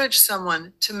encourage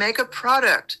someone to make a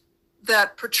product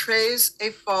that portrays a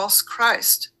false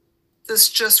Christ. This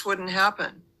just wouldn't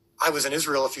happen. I was in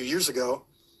Israel a few years ago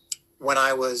when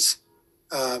I was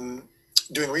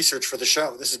doing research for the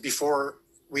show. This is before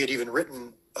we had even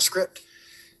written a script.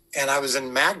 And I was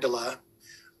in Magdala,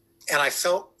 and I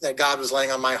felt that God was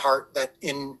laying on my heart that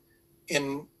in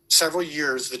several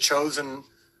years, The Chosen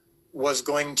was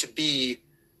going to be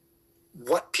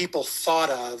what people thought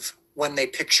of when they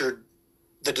pictured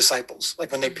the disciples,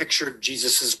 like when they pictured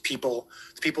Jesus's people,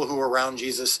 the people who were around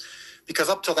Jesus. Because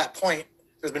up till that point,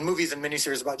 there's been movies and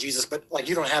miniseries about Jesus, but like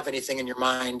you don't have anything in your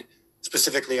mind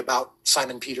specifically about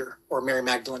Simon Peter or Mary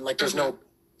Magdalene. Like there's no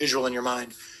visual in your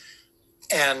mind.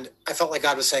 And I felt like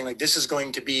God was saying, like, this is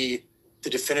going to be the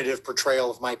definitive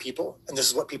portrayal of my people. And this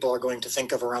is what people are going to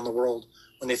think of around the world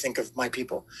when they think of my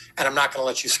people. And I'm not going to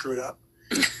let you screw it up.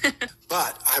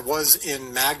 But I was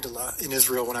in Magdala in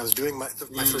Israel when I was doing my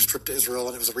first trip to Israel,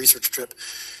 and it was a research trip.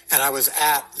 And I was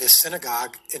at this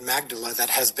synagogue in Magdala that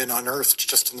has been unearthed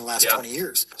just in the last 20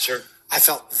 years. Sure. I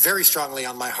felt very strongly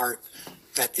on my heart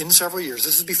that in several years,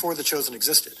 this is before The Chosen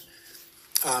existed,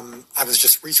 I was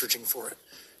just researching for it.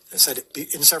 I said,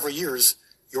 in several years,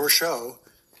 your show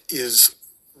is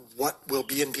what will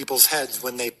be in people's heads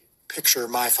when they picture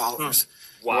my followers.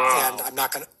 Wow. And I'm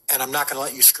not going to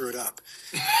let you screw it up.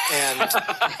 And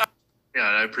yeah,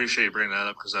 I appreciate you bringing that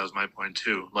up because that was my point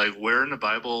too. Like, where in the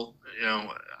Bible,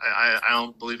 I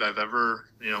don't believe I've ever,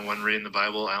 when reading the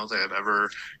Bible, I don't think I've ever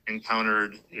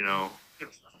encountered,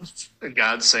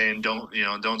 God saying,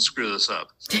 don't screw this up.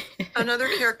 Another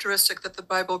characteristic that the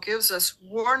Bible gives us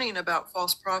warning about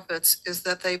false prophets is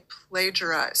that they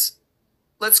plagiarize.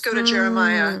 Let's go to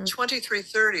Jeremiah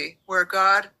 23:30, where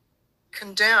God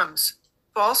condemns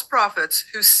false prophets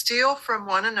who steal from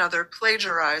one another,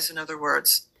 plagiarize, in other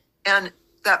words. And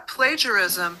that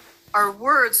plagiarism are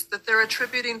words that they're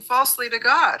attributing falsely to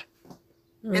God.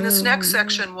 In this next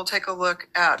section, we'll take a look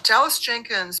at Dallas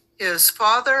Jenkins, his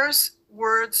father's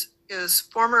words, his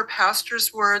former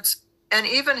pastor's words, and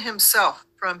even himself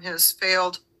from his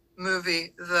failed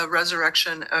movie, The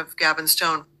Resurrection of Gavin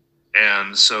Stone.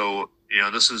 And so,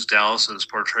 this is Dallas's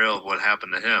portrayal of what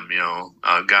happened to him.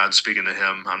 God speaking to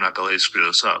him, I'm not going to let you screw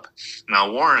this up.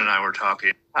 Now, Warren and I were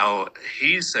talking how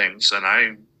he thinks, and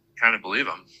I kind of believe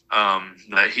him,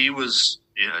 that he was,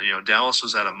 Dallas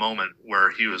was at a moment where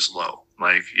he was low.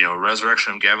 Like,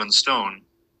 Resurrection of Gavin Stone,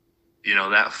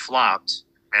 that flopped.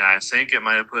 And I think it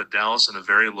might have put Dallas in a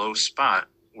very low spot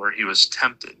where he was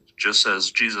tempted, just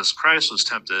as Jesus Christ was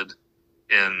tempted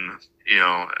in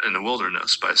the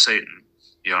wilderness by Satan.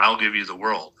 I'll give you the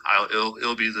world.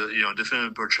 It'll be the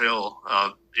definitive portrayal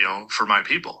of for my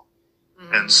people.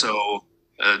 And so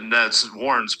that's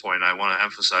Warren's point. I want to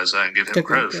emphasize that and give him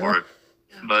credit for it.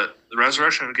 Yeah. But the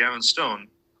Resurrection of Gavin Stone,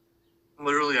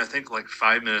 literally, I think like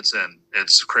 5 minutes in,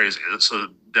 it's crazy. So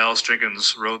Dallas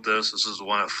Jenkins wrote this. This is the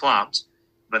one that flopped.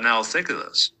 But now think of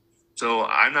this. So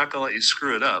I'm not going to let you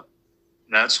screw it up.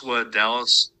 That's what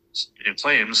Dallas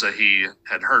claims that he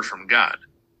had heard from God.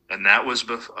 And that was,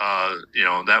 a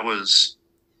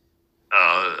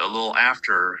little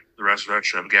after the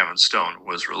Resurrection of Gavin Stone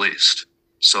was released.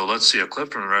 So let's see a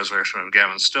clip from the Resurrection of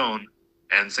Gavin Stone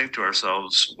and think to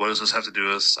ourselves, what does this have to do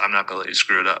with I'm not going to let you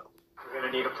screw it up? We're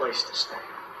going to need a place to stay.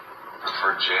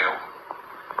 For jail.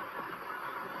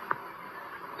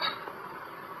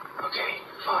 Okay,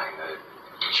 fine.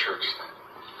 Church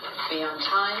then. Be on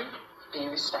time, be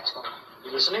respectful.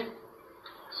 You listening?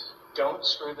 Don't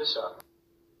screw this up.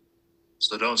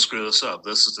 So don't screw this up.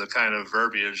 This is the kind of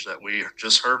verbiage that we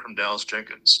just heard from Dallas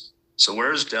Jenkins. So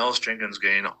where is Dallas Jenkins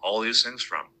getting all these things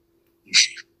from?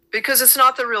 Because it's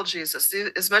not the real Jesus.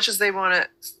 As much as they want to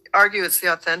argue it's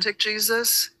the authentic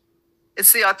Jesus,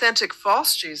 it's the authentic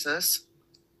false Jesus.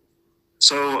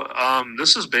 So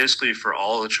this is basically for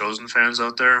all the Chosen fans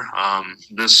out there.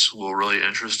 This will really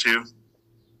interest you.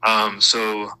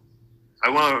 So I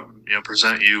want to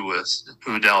present you with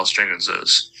who Dallas Jenkins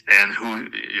is and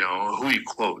who he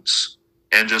quotes,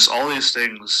 and just all these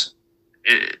things.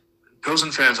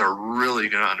 Chosen fans are really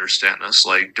going to understand this.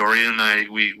 Like Doreen and I,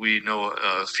 we know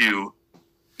a few,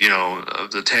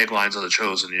 of the taglines of the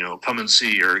Chosen. Come and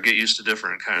see or get used to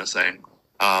different kind of thing.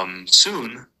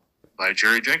 Soon, by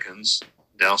Jerry Jenkins,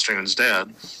 Dallas Jenkins'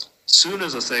 dad. Soon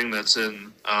is a thing that's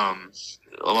in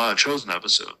a lot of Chosen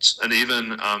episodes, and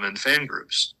even in fan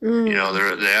groups. They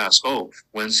ask, "Oh,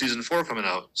 when's season 4 coming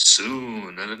out?"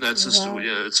 Soon, and that's just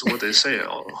it's what they say a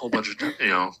whole bunch of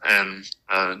And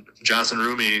Jonathan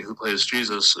Rumi, who plays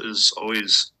Jesus, is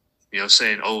always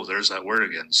saying, "Oh, there's that word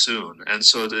again, soon," and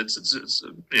so it's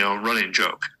running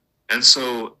joke. And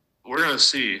so we're gonna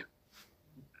see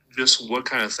just what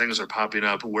kind of things are popping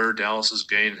up, where Dallas is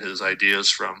getting his ideas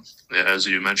from, as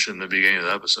you mentioned in the beginning of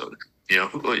the episode.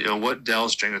 What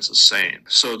Dallas Jenkins is saying.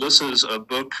 So this is a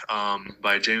book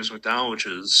by James McDonald, which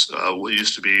is what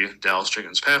used to be Dallas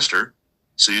Jenkins' pastor.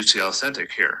 So you see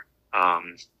authentic here.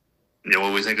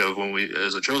 What we think of when we,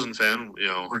 as a Chosen fan,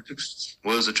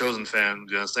 what is a Chosen fan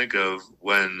going to think of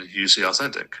when you see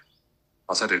authentic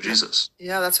Jesus?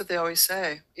 Yeah, that's what they always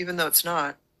say, even though it's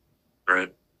not.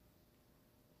 Right.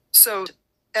 So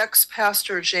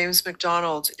ex-pastor James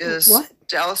McDonald is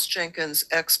Dallas Jenkins'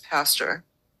 ex-pastor.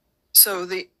 So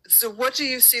what do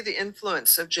you see the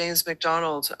influence of James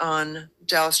McDonald on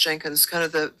Dallas Jenkins, kind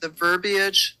of the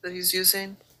verbiage that he's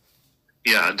using?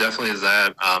 Yeah, definitely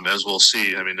that. As we'll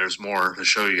see, there's more to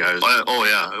show you guys. Oh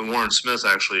yeah, and Warren Smith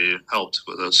actually helped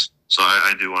with this, so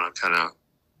I do want to kind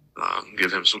of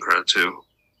give him some credit too.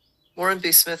 Warren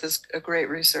B. Smith is a great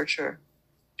researcher.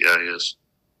 Yeah, he is.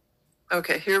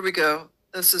 Okay, here we go.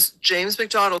 This is James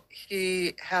McDonald.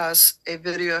 He has a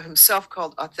video himself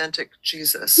called Authentic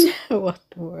Jesus. What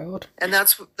the world? And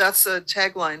that's a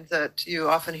tagline that you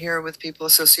often hear with people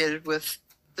associated with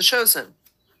The Chosen.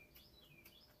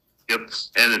 Yep.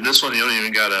 And in this one, you don't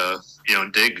even gotta,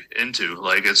 dig into.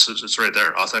 Like, it's right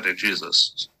there, Authentic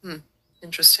Jesus.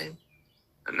 Interesting.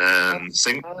 And then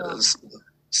think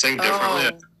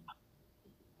differently.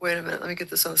 Wait a minute, let me get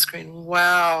this on the screen.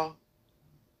 Wow.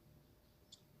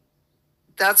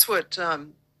 That's what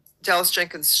Dallas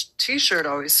Jenkins' t-shirt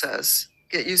always says.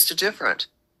 Get used to different.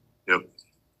 Yep.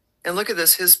 And look at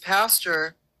this. His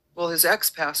pastor, his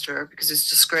ex-pastor, because he's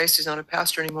disgraced, he's not a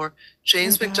pastor anymore.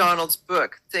 James McDonald's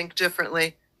book, Think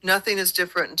Differently. Nothing is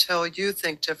different until you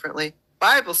think differently.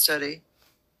 Bible study.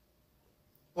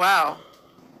 Wow.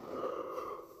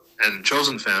 And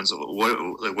Chosen fans,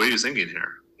 what are you thinking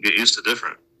here? Get used to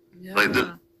different.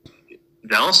 Yeah.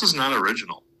 Dallas is not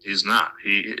original. He's not.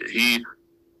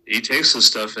 He takes this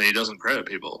stuff and he doesn't credit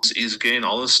people. He's getting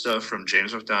all this stuff from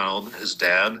James McDonald, his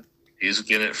dad. He's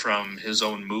getting it from his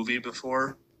own movie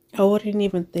before. I wouldn't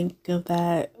even think of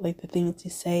that, like the things he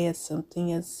say as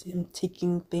something as him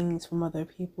taking things from other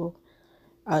people.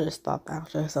 I just thought that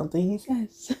was just something he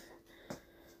says.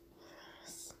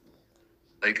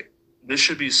 Like, this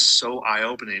should be so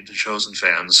eye-opening to Chosen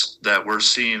fans that we're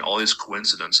seeing all these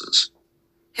coincidences.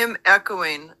 Him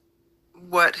echoing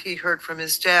what he heard from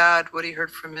his dad, what he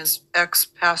heard from his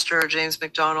ex-pastor, James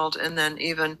McDonald, and then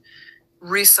even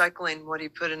recycling what he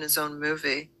put in his own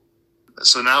movie.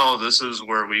 So now this is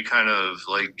where we kind of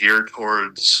gear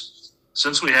towards,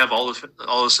 since we have all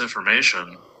this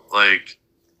information,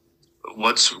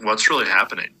 what's really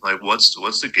happening? What's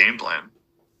the game plan?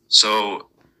 So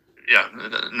yeah,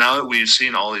 now that we've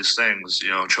seen all these things,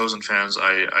 Chosen fans,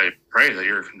 I pray that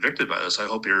you're convicted by this. I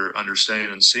hope you're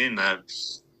understanding and seeing that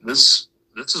this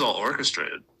is all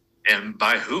orchestrated, and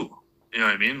by who? You know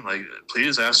what I mean?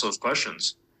 Please ask those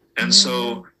questions. And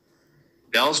so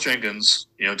Dallas Jenkins,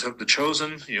 took The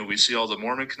Chosen. We see all the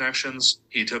Mormon connections.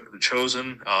 He took The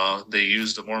Chosen. They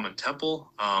used the Mormon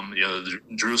temple. The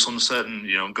Jerusalem set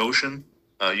in Goshen,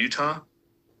 Utah,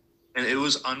 and it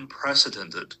was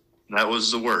unprecedented. That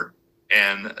was the word.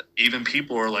 And even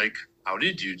people were like, how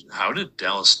did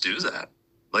Dallas do that?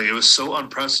 It was so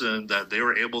unprecedented that they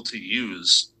were able to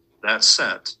use that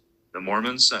set, the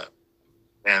Mormon set.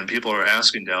 And people are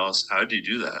asking Dallas, how did you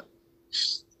do that?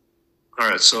 All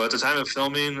right, so at the time of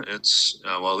filming, it's,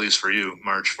 at least for you,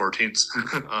 March 14th.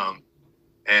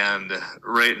 And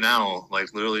right now,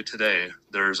 like literally today,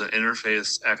 there's an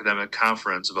interfaith academic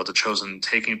conference about the Chosen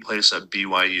taking place at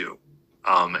BYU.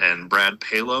 And Brad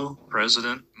Palo,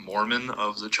 president Mormon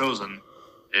of the Chosen,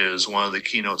 is one of the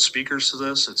keynote speakers to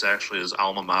this. It's actually his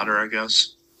alma mater, I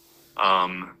guess.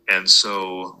 And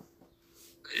so,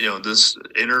 you know, this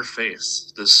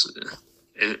interfaith,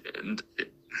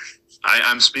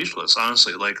 I'm speechless,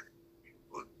 honestly. Like,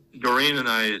 Doreen and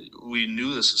I, we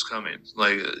knew this was coming.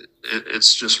 Like,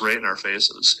 it's just right in our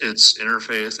faces. It's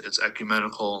interfaith, it's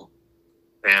ecumenical,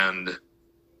 and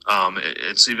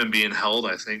it's even being held,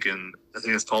 I think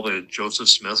it's called a Joseph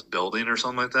Smith building or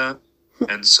something like that.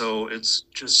 And so it's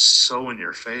just so in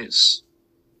your face.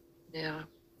 Yeah.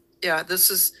 Yeah,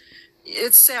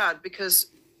 it's sad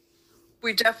because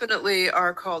we definitely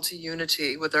are called to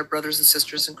unity with our brothers and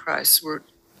sisters in Christ.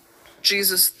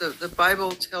 The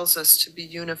Bible tells us to be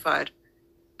unified,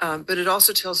 but it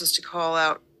also tells us to call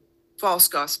out false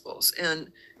gospels.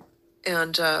 And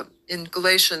in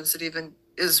Galatians, it even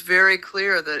is very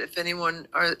clear that if anyone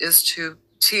is to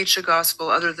teach a gospel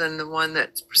other than the one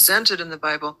that's presented in the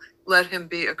Bible, let him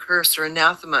be accursed or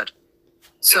anathema.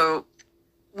 So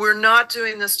we're not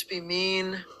doing this to be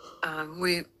mean.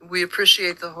 We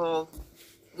appreciate the whole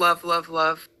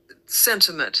love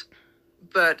sentiment.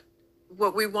 But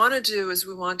what we want to do is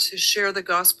we want to share the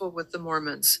gospel with the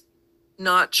Mormons,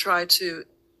 not try to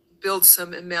build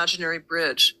some imaginary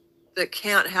bridge that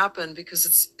can't happen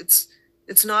because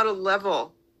it's not a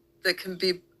level that can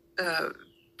be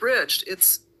bridged.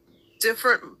 It's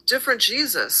different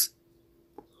Jesus.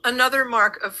 Another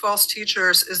mark of false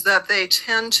teachers is that they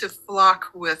tend to flock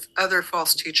with other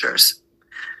false teachers.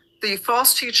 The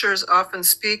false teachers often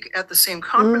speak at the same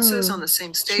conferences, on the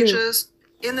same stages.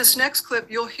 True. In this next clip,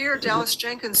 you'll hear Dallas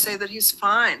Jenkins say that he's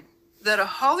fine, that a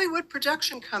Hollywood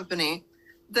production company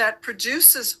that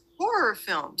produces horror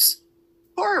films,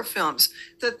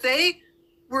 that they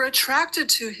were attracted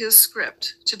to his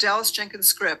script, to Dallas Jenkins'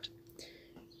 script.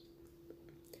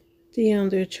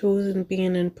 They're chosen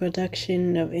being in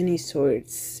production of any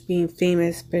sorts, being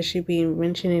famous, especially being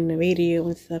mentioned in the radio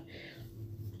and stuff,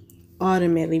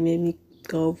 automatically made me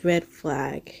go red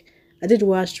flag. I did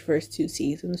watch the first 2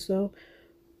 seasons though,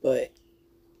 but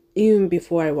even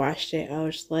before I watched it, I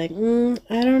was like,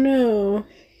 I don't know.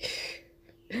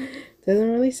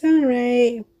 Doesn't really sound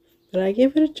right, but I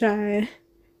give it a try.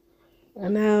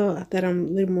 And now that I'm a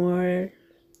little more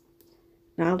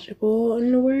knowledgeable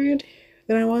in the word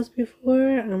than I was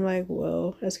before, I'm like,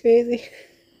 whoa, that's crazy.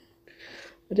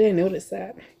 I didn't notice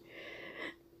that.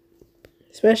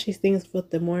 Especially things with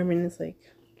the Mormons, like,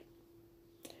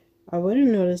 I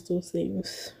wouldn't notice those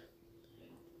things.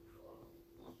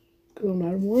 Because I'm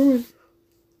not a Mormon.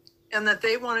 And that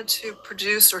they wanted to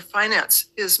produce or finance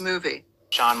his movie.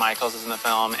 Shawn Michaels is in the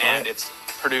film, and it's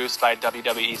produced by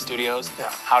WWE Studios. Yeah.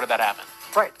 How did that happen?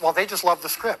 Right. Well, they just love the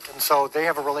script. And so they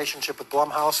have a relationship with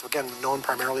Blumhouse, again, known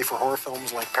primarily for horror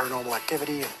films like Paranormal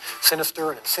Activity and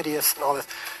Sinister and Insidious and all this.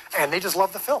 And they just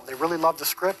love the film. They really love the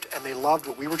script, and they loved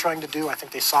what we were trying to do. I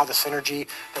think they saw the synergy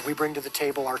that we bring to the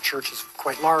table. Our church is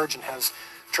quite large and has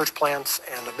church plants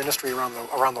and a ministry around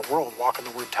the world, walking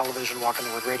the word television, walking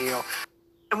the word radio.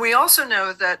 And we also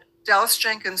know that Dallas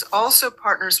Jenkins also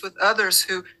partners with others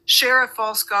who share a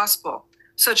false gospel,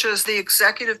 such as the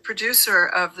executive producer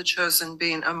of The Chosen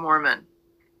being a Mormon.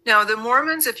 Now, the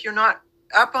Mormons, if you're not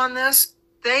up on this,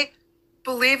 they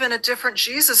believe in a different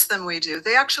Jesus than we do.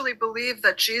 They actually believe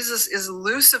that Jesus is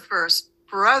Lucifer's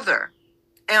brother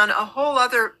and a whole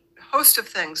other host of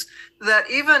things that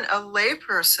even a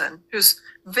layperson who's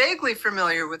vaguely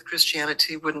familiar with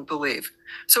Christianity wouldn't believe.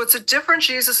 So it's a different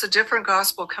Jesus, a different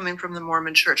gospel coming from the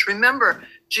Mormon church. Remember,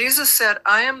 Jesus said,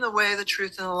 I am the way, the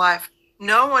truth, and the life.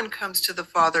 No one comes to the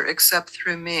Father except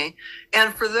through me.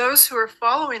 And for those who are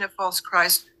following a false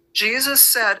Christ, Jesus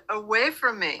said, away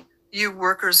from me, you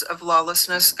workers of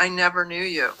lawlessness, I never knew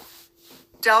you.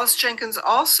 Dallas Jenkins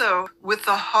also, with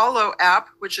the Hollow app,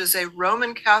 which is a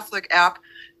Roman Catholic app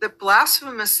that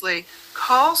blasphemously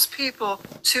calls people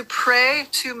to pray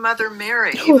to Mother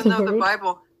Mary, even though the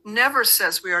Bible never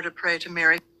says we are to pray to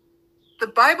Mary. The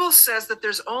Bible says that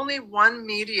there's only one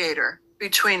mediator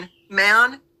between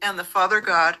man and the Father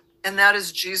God, and that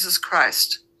is Jesus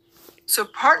Christ. So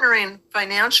partnering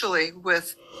financially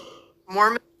with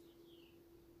Mormon.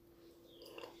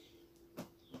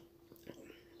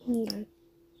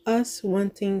 Us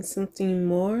wanting something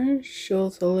more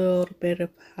shows a little bit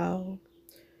of how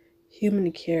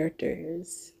human character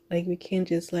is. Like, we can't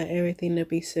just let everything to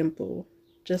be simple.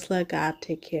 Just let God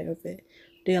take care of it.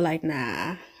 They're like,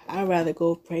 nah, I'd rather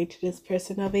go pray to this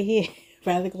person over here.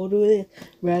 Rather go do this.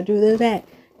 Rather do that.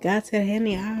 God said,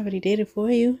 honey, I already did it for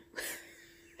you.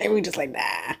 And we just like,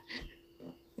 nah.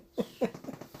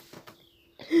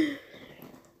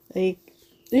 Like,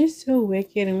 they're so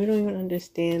wicked and we don't even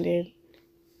understand it.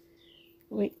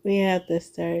 We have to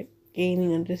start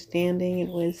gaining understanding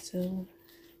and wisdom.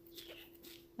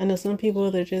 I know some people,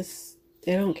 they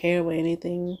don't care about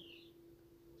anything.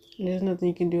 There's nothing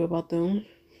you can do about them.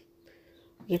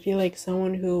 But if you're like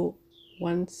someone who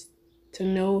wants to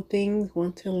know things,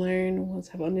 wants to learn, wants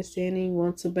to have understanding,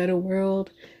 wants a better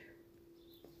world,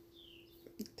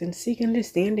 then seek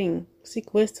understanding,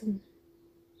 seek wisdom.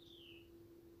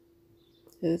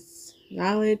 Because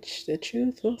knowledge, the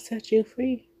truth will set you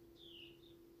free.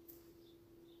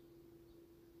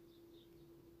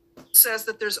 It says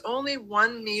that there's only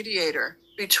one mediator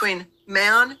between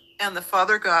man and the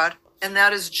Father God, and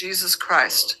that is Jesus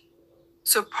Christ.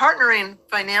 So partnering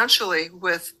financially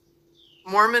with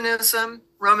Mormonism,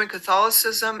 Roman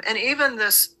Catholicism, and even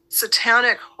this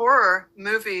satanic horror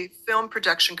movie film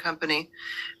production company,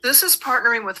 this is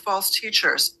partnering with false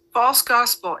teachers, false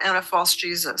gospel, and a false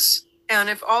Jesus. And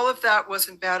if all of that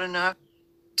wasn't bad enough,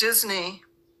 Disney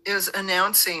is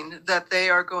announcing that they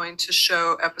are going to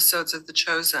show episodes of The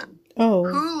Chosen. Oh.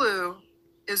 Hulu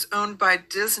is owned by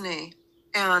Disney,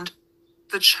 and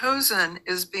The Chosen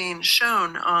is being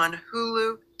shown on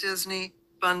Hulu Disney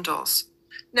bundles.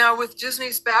 Now, with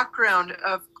Disney's background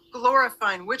of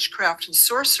glorifying witchcraft and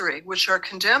sorcery, which are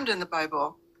condemned in the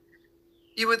Bible,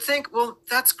 you would think, well,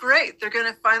 that's great. They're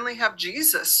going to finally have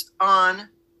Jesus on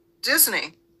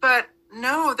Disney. But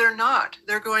no, they're not.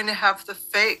 They're going to have the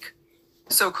fake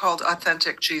so-called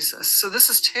authentic Jesus. So this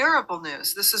is terrible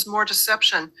news. This is more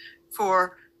deception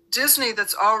for Disney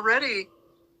that's already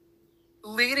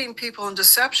leading people in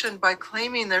deception by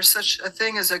claiming there's such a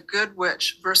thing as a good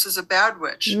witch versus a bad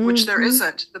witch, which there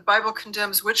isn't. The Bible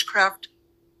condemns witchcraft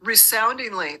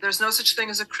resoundingly. There's no such thing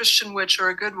as a Christian witch or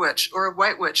a good witch or a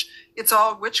white witch. It's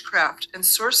all witchcraft and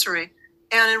sorcery.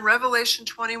 And in Revelation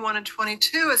 21 and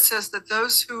 22, it says that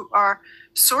those who are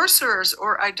sorcerers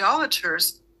or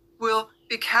idolaters will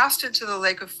be cast into the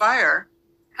lake of fire,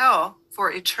 hell,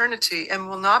 for eternity, and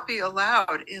will not be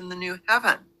allowed in the new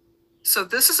heaven. So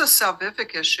this is a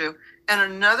salvific issue and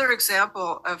another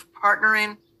example of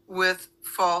partnering with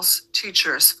false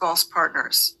teachers, false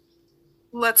partners.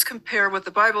 Let's compare what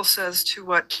the Bible says to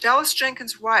what Dallas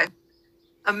Jenkins' wife,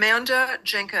 Amanda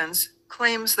Jenkins,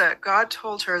 claims that God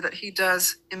told her that he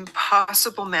does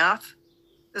impossible math.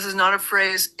 This is not a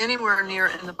phrase anywhere near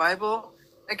in the Bible.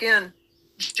 Again,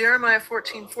 Jeremiah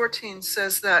 14:14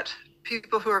 says that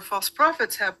people who are false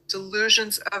prophets have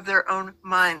delusions of their own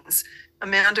minds.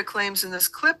 Amanda claims in this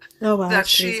clip that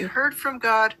she heard from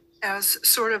God as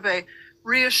sort of a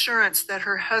reassurance that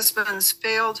her husband's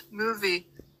failed movie,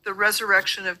 The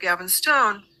Resurrection of Gavin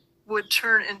Stone, would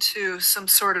turn into some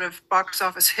sort of box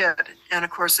office hit. And of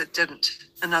course it didn't.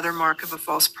 Another mark of a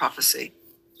false prophecy.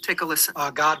 Take a listen.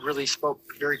 God really spoke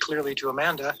very clearly to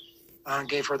Amanda,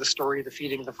 gave her the story of the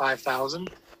feeding of the 5,000,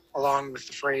 along with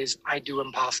the phrase, I do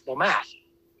impossible math.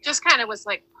 Just kind of was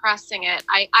like pressing it.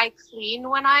 I clean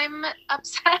when I'm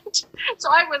upset. So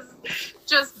I was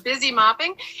just busy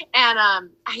mopping. And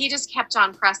he just kept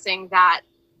on pressing that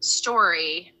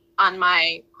story on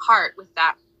my heart with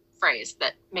that phrase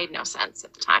that made no sense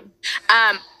at the time.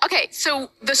 Okay,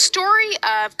 so the story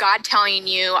of God telling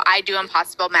you, I do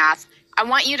impossible math, I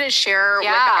want you to share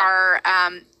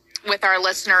with our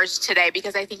listeners today,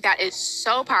 because I think that is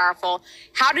so powerful.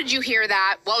 How did you hear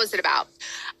that? What was it about?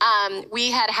 We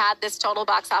had this total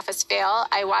box office fail.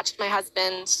 I watched my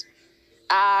husband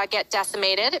get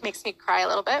decimated. It makes me cry a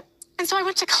little bit. And so I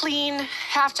went to clean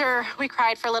after we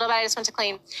cried for a little bit. I just went to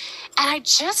clean. And I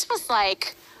just was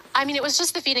like, it was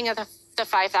just the feeding of the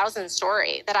 5,000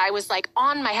 story that I was like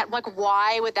on my head. Like,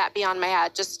 why would that be on my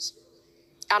head? Just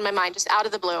on my mind, just out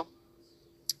of the blue.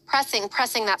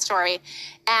 Pressing that story.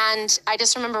 And I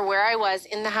just remember where I was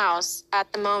in the house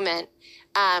at the moment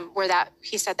where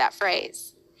he said that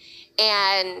phrase.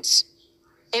 And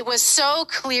it was so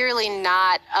clearly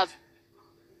not of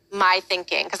my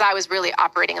thinking, because I was really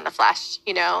operating in the flesh,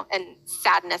 and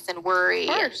sadness and worry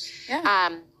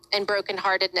and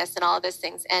brokenheartedness and all of those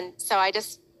things. And so I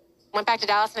just went back to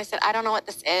Dallas and I said, I don't know what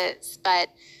this is, but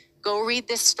go read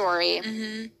this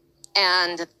story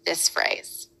and this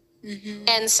phrase. Mm-hmm.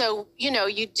 And so,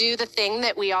 you do the thing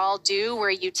that we all do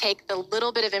where you take the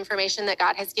little bit of information that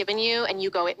God has given you and you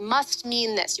go, it must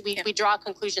mean this. We draw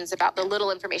conclusions about the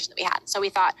little information that we had. So we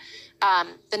thought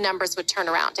the numbers would turn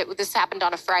around. This happened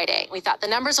on a Friday. We thought the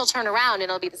numbers will turn around and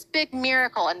it'll be this big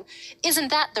miracle. And isn't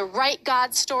that the right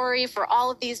God story for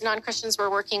all of these non-Christians we're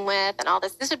working with and all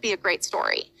this? This would be a great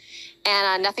story.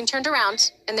 And nothing turned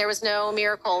around and there was no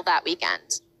miracle that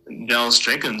weekend. Dallas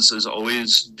Jenkins is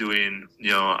always doing,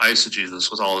 eisegesis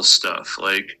with all this stuff.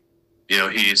 Like,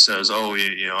 he says, "Oh,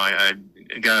 I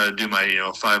gotta do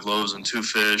my, 5 loaves and 2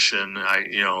 fish," and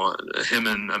him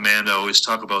and Amanda always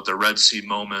talk about the Red Sea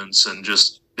moments, and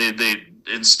just they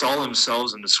install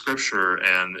themselves into Scripture,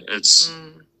 and it's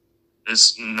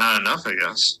not enough, I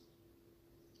guess.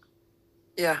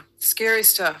 Yeah, scary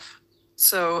stuff.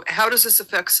 So, how does this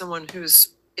affect someone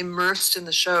who's immersed in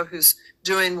the show, who's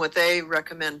doing what they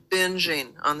recommend,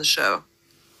 binging on the show?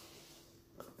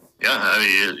 Yeah, I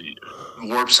mean,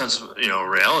 warped sense of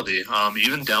reality.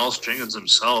 Even Dallas Jenkins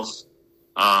himself,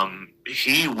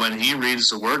 when he reads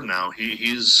the Word now,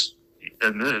 he's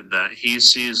admitted that he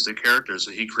sees the characters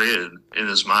that he created in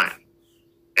his mind.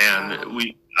 And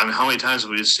how many times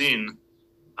have we seen,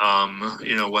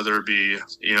 whether it be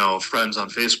friends on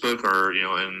Facebook or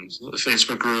in the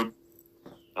Facebook group,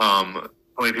 how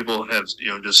many people have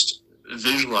just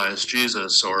visualized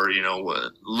Jesus, or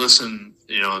listen,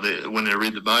 when they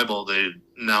read the Bible, they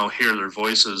now hear their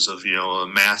voices of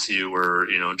Matthew, or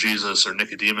Jesus, or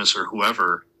Nicodemus, or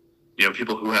whoever.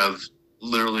 People who have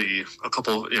literally a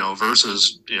couple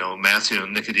verses, Matthew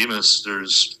and Nicodemus,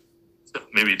 there's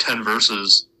maybe 10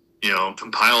 verses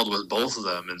compiled with both of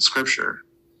them in Scripture.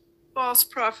 False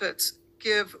prophets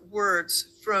give words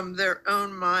from their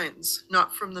own minds,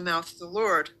 not from the mouth of the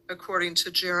Lord, according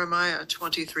to Jeremiah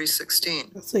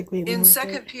 23:16. In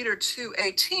 2 Peter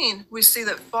 2:18, we see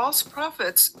that false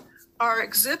prophets are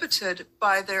exhibited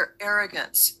by their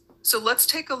arrogance. So let's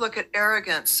take a look at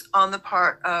arrogance on the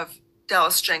part of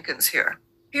Dallas Jenkins here.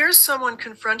 Here's someone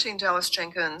confronting Dallas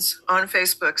Jenkins on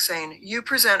Facebook saying, "You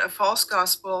present a false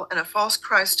gospel and a false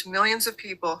Christ to millions of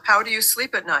people. How do you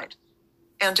sleep at night?"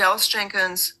 And Dallas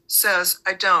Jenkins says,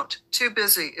 "I don't. Too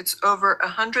busy. It's over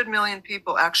 100 million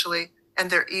people, actually,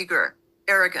 and they're eager."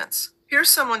 Arrogance. Here's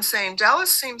someone saying, "Dallas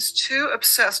seems too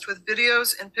obsessed with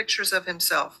videos and pictures of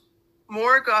himself.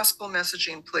 More gospel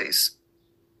messaging, please."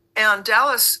 And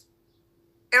Dallas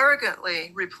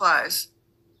arrogantly replies,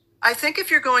 "I think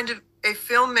if you're going to a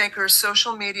filmmaker's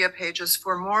social media pages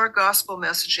for more gospel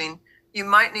messaging, you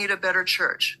might need a better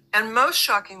church." And most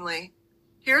shockingly,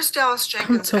 here's Dallas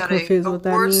Jenkins at a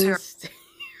awards ceremony.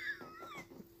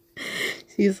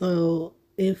 She's like,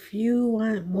 if you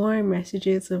want more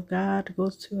messages of God, go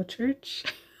to a church.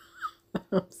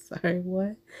 I'm sorry,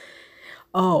 what?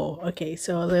 Oh, okay.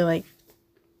 So they're like,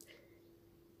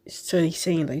 so he's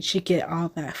saying like she get all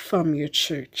that from your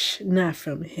church, not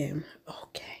from him.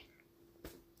 Okay.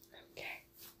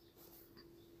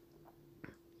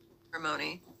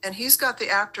 Ceremony, and he's got the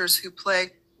actors who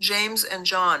play James and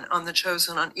John on The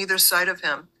Chosen on either side of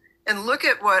him. And look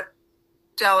at what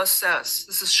Dallas says.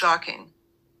 This is shocking.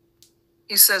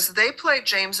 He says, "They play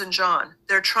James and John.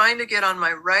 They're trying to get on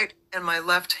my right and my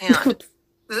left hand."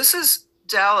 This is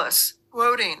Dallas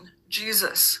quoting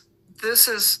Jesus. This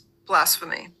is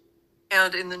blasphemy.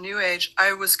 And in the New Age,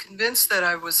 I was convinced that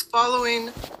I was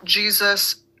following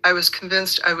Jesus. I was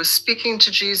convinced I was speaking to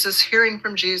Jesus, hearing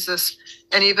from Jesus,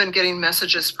 and even getting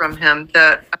messages from him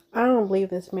that... I don't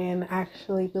believe this man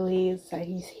actually believes that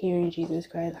he's hearing Jesus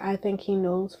Christ. I think he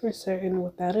knows for certain,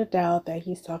 without a doubt, that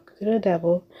he's talking to the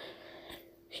devil.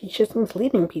 He's just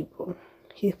misleading people.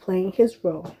 He's playing his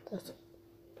role. That's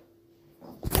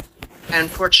and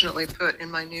fortunately put in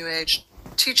my New Age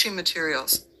teaching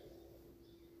materials.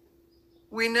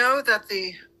 We know that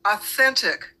the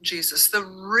authentic Jesus, the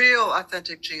real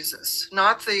authentic Jesus,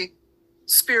 not the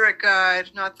spirit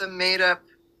guide, not the made-up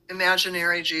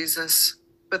imaginary Jesus,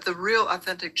 but the real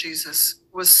authentic Jesus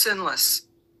was sinless.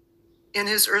 In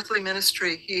his earthly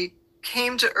ministry, he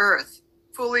came to earth,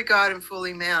 fully God and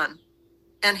fully man,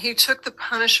 and he took the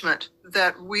punishment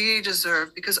that we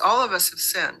deserve because all of us have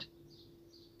sinned.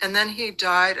 And then he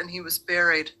died and he was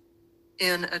buried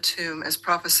in a tomb as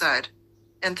prophesied.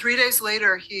 And 3 days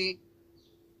later, he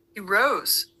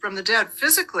rose from the dead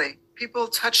physically. People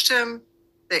touched him,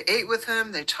 they ate with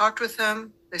him, they talked with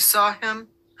him, they saw him,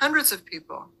 hundreds of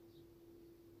people.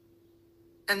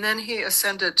 And then he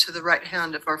ascended to the right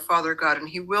hand of our Father God, and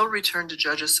he will return to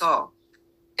judge us all.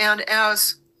 And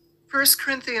as 1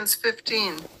 Corinthians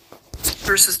 15,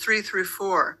 verses 3 through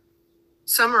 4,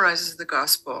 summarizes the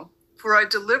gospel, "For I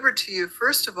delivered to you,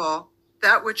 first of all,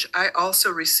 that which I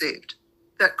also received,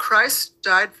 that Christ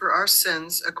died for our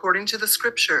sins according to the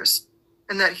scriptures,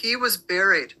 and that he was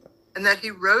buried, and that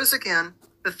he rose again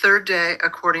the third day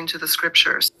according to the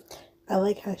scriptures." I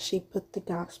like how she put the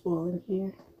gospel in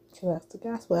here. So that's the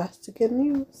gospel. That's the good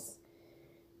news.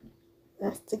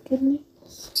 That's the good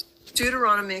news.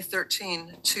 Deuteronomy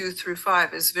 13, 2 through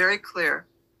 5 is very clear.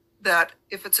 that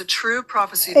if it's a true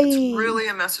prophecy, if it's really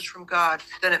a message from God,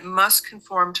 then it must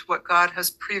conform to what God has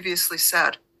previously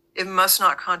said. It must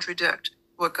not contradict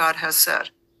what God has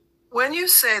said. When you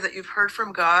say that you've heard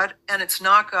from God and it's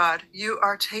not God, you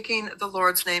are taking the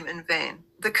Lord's name in vain.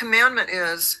 The commandment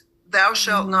is, thou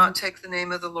shalt not take the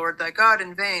name of the Lord thy God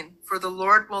in vain, for the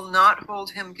Lord will not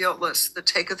hold him guiltless that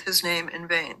taketh his name in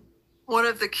vain. One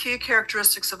of the key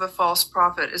characteristics of a false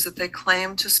prophet is that they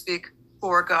claim to speak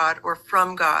for God or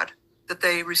from God, that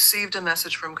they received a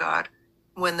message from God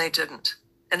when they didn't.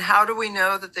 And how do we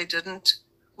know that they didn't?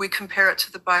 We compare it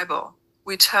to the Bible.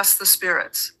 We test the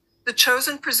spirits. The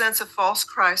Chosen presents a false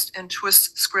Christ and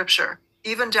twists scripture.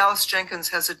 Even Dallas Jenkins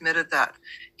has admitted that.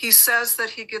 He says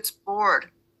that he gets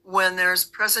bored when there's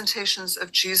presentations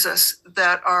of Jesus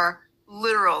that are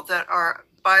literal, that are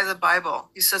by the Bible.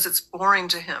 He says it's boring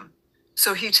to him.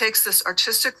 So he takes this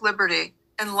artistic liberty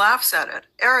and laughs at it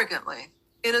arrogantly.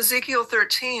 In Ezekiel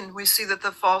 13, we see that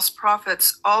the false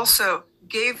prophets also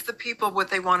gave the people what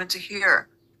they wanted to hear.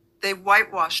 They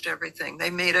whitewashed everything.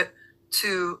 They made it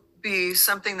to be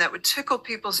something that would tickle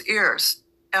people's ears,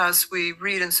 as we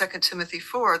read in 2 Timothy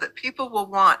 4, that people will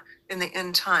want in the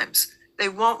end times. They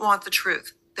won't want the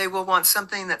truth. They will want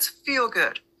something that's feel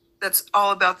good, that's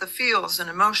all about the feels and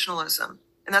emotionalism.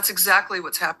 And that's exactly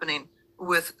what's happening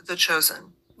with the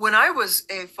Chosen. When I was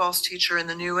a false teacher in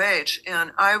the New Age,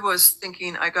 and I was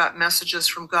thinking I got messages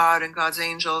from God and God's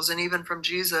angels and even from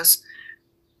Jesus,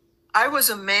 I was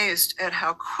amazed at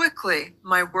how quickly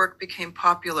my work became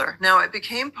popular. Now, it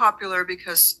became popular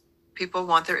because people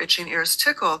want their itching ears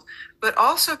tickled, but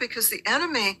also because the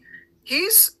enemy,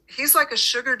 he's like a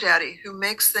sugar daddy who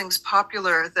makes things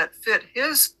popular that fit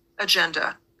his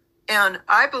agenda. And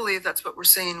I believe that's what we're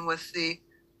seeing with the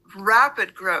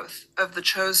rapid growth of the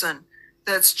Chosen.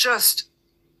 That's just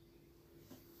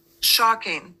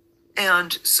shocking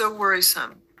and so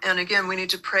worrisome. And again, we need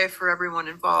to pray for everyone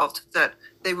involved that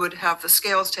they would have the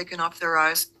scales taken off their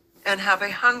eyes and have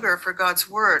a hunger for God's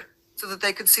word so that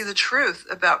they could see the truth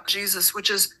about Jesus, which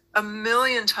is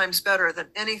 1,000,000 times better than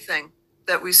anything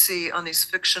that we see on these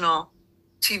fictional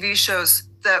TV shows,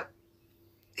 that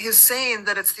he's saying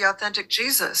that it's the authentic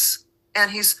Jesus and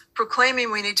he's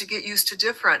proclaiming we need to get used to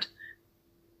different.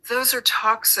 Those are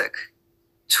toxic,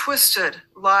 twisted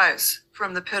lies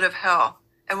from the pit of hell.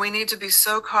 And we need to be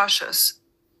so cautious.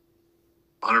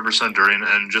 100%, Doreen.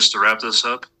 And just to wrap this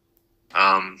up,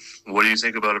 what do you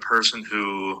think about a person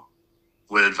who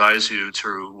would advise you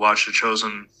to watch The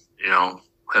Chosen,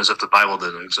 as if the Bible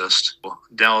didn't exist?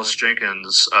 Dallas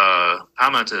Jenkins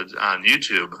commented on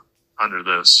YouTube under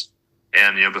this,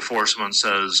 and before someone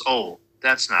says, "Oh,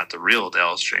 that's not the real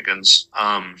Dallas Jenkins,"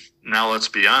 now let's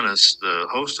be honest, the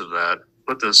host of that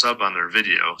put this up on their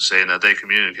video saying that they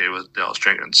communicate with Dallas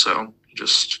Jenkins. So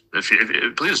just if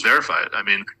you please verify it. I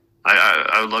mean,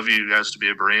 I would love you guys to be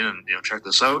a brain and check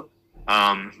this out.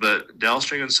 But Dallas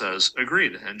Jenkins says,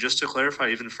 agreed. And just to clarify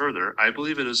even further, I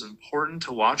believe it is important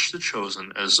to watch The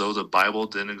Chosen as though the Bible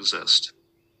didn't exist.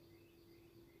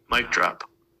 Mic drop.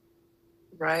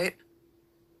 Right.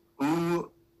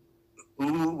 Who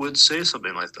would say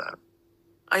something like that?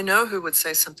 I know who would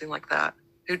say something like that.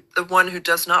 The one who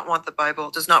does not want the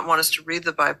Bible, does not want us to read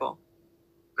the Bible.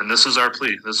 And this is our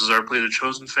plea. This is our plea to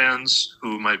Chosen fans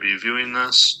who might be viewing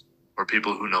this, or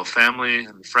people who know family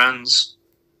and friends.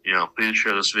 Please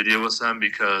share this video with them,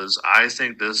 because I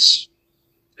think this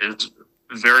is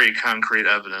very concrete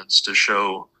evidence to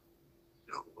show,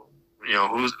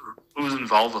 who's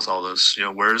involved with all this.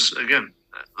 Again,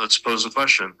 let's pose the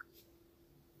question: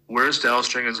 where's Dallas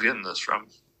Jenkins getting this from?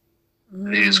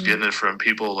 He's getting it from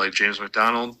people like James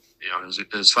McDonald,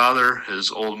 his father, his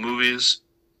old movies,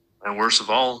 and worst of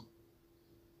all,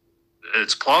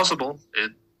 it's plausible.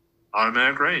 It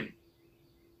automatic rain.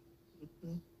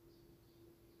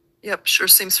 Yep, sure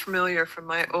seems familiar from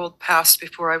my old past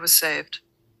before I was saved.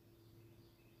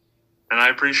 And I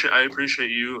appreciate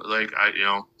you.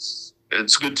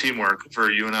 It's good teamwork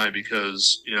for you and I,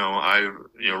 because I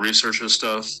research this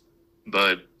stuff,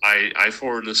 but I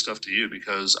forward this stuff to you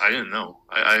because I didn't know.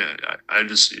 I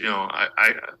just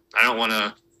I don't want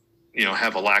to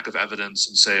have a lack of evidence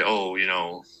and say, oh,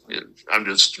 I'm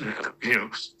just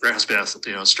grasping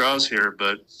at straws here,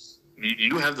 but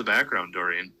you have the background,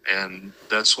 Doreen, and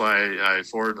that's why I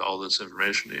forward all this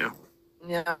information to you.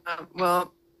 Yeah,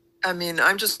 well, I mean,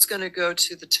 I'm just going to go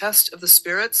to the test of the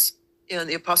spirits in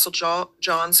the Apostle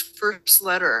John's first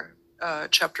letter,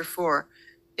 chapter 4,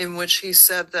 in which he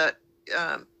said that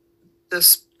the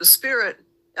spirit,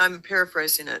 I'm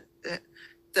paraphrasing it,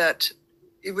 that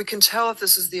we can tell if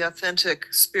this is the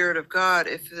authentic Spirit of God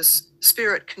if this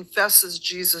Spirit confesses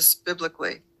Jesus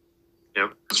biblically.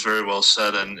 Yep, it's very well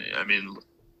said. And I mean,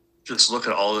 just look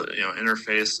at all the,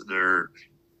 interfaith, they're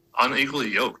unequally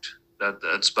yoked.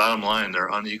 That's bottom line. They're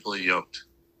unequally yoked.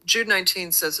 Jude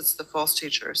 19 says it's the false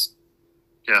teachers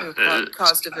Yeah, who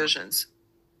cause divisions.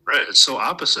 Right. It's so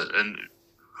opposite. And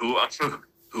who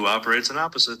operates in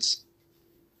opposites?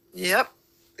 Yep,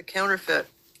 the counterfeit.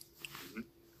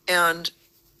 And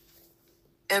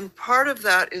part of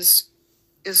that is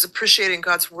appreciating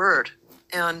God's word.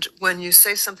 And when you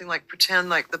say something like pretend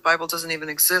like the Bible doesn't even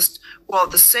exist, while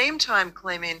at the same time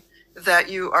claiming that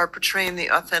you are portraying the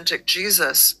authentic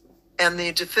Jesus and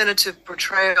the definitive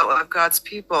portrayal of God's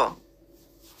people,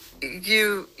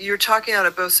 you're talking out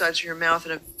of both sides of your mouth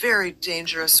in a very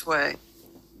dangerous way.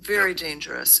 Very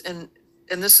dangerous. And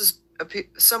this is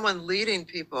someone leading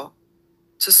people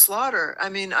to slaughter. I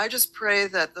mean, I just pray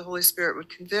that the Holy Spirit would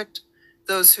convict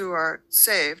those who are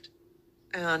saved.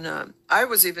 And I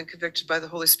was even convicted by the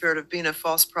Holy Spirit of being a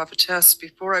false prophetess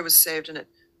before I was saved.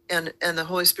 And the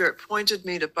Holy Spirit pointed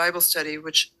me to Bible study,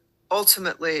 which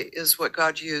ultimately is what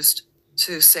God used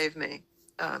to save me,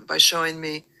 by showing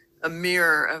me a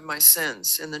mirror of my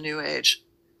sins in the new age.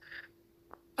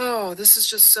 Oh, this is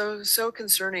just so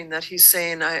concerning that he's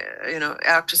saying,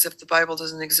 act as if the Bible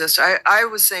doesn't exist. I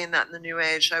was saying that in the New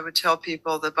Age. I would tell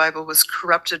people the Bible was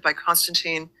corrupted by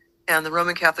Constantine and the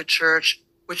Roman Catholic Church,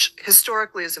 which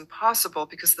historically is impossible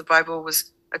because the Bible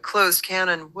was a closed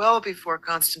canon well before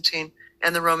Constantine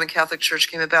and the Roman Catholic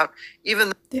Church came about.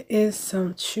 There is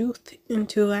some truth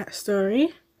into that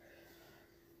story.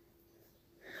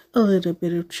 A little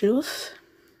bit of truth,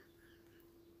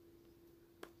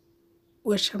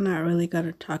 which I'm not really going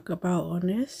to talk about on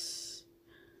this,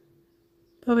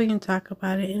 but we can talk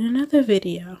about it in another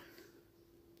video.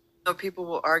 People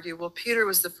will argue, well, Peter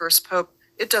was the first pope.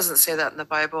 It doesn't say that in the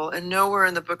Bible, and nowhere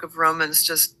in the book of Romans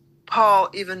does Paul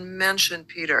even mention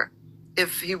Peter.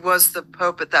 If he was the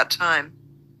pope at that time,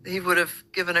 he would have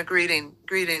given a greeting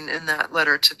in that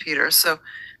letter to Peter. So,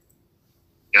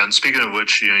 yeah, and speaking of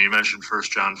which, you mentioned 1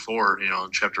 John 4,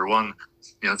 chapter 1,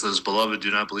 it says, "Beloved,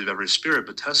 do not believe every spirit,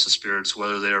 but test the spirits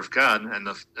whether they are of God." And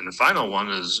the final one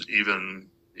is even,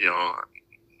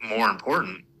 more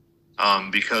important,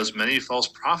 because many false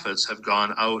prophets have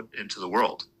gone out into the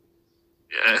world.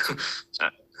 Yeah,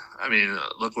 I mean,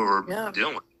 look what we're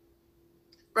dealing with.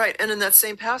 Right, and in that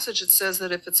same passage, it says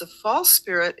that if it's a false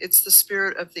spirit, it's the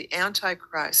spirit of the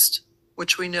Antichrist,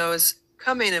 which we know is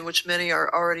coming and which many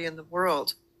are already in the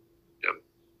world. Yep.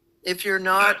 If you're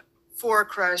not for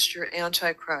Christ, you're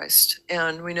Antichrist,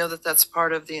 and we know that that's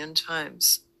part of the end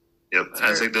times. Yep, and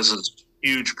I think this is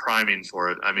huge priming for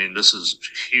it. I mean, this is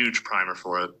huge primer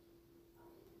for it.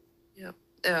 Yep,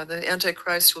 yeah, the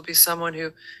Antichrist will be someone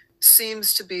who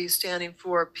seems to be standing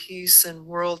for peace and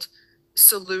world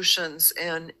solutions,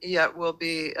 and yet will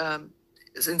be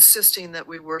is insisting that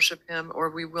we worship him, or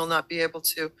we will not be able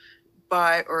to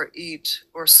buy or eat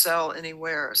or sell any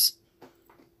wares.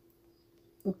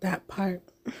 That part.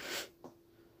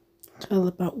 It's all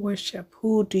about worship.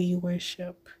 Who do you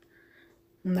worship?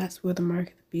 And that's where the mark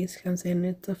of the beast comes in.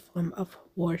 It's a form of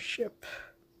worship.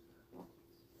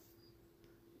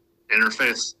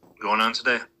 Interfaith going on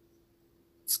today.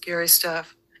 Scary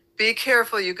stuff. Be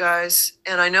careful, you guys.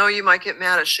 And I know you might get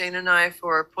mad at Shane and I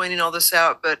for pointing all this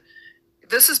out, but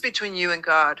this is between you and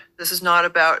God. This is not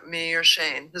about me or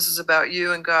Shane. This is about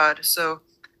you and God. So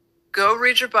go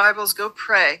read your Bibles, go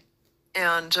pray,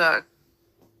 and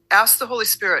ask the Holy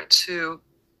Spirit to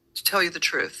tell you the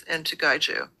truth and to guide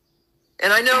you.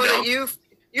 And I know that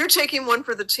you're taking one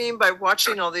for the team by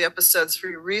watching all the episodes for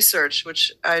your research,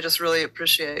 which I just really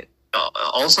appreciate.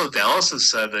 Also, Dallas has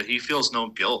said that he feels no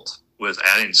guilt with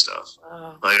adding stuff.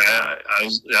 Oh, like I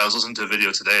was listening to a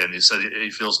video today, and he said he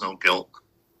feels no guilt.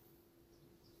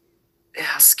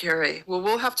 Yeah, scary. Well,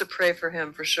 we'll have to pray for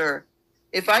him for sure.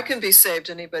 If I can be saved,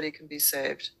 anybody can be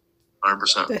saved.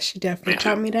 100%. That should definitely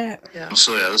tell me that. Yeah.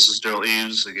 So yeah, this is Daryl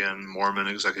Eves, again, Mormon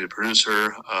executive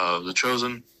producer of The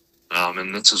Chosen.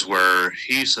 And this is where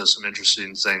he says some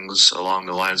interesting things along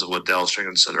the lines of what Dallas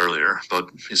Jenkins said earlier. But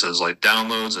he says like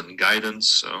downloads and guidance.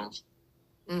 So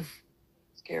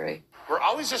scary. We're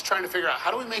always just trying to figure out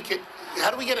how do we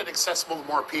get it accessible to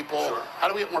more people? Sure. How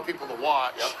do we get more people to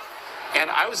watch? Yep. And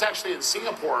I was actually in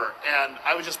Singapore, and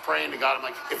I was just praying to God. I'm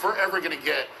like, if we're ever going to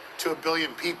get to 1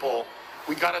 billion people,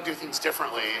 we got to do things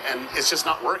differently. And it's just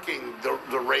not working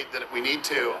the rate that we need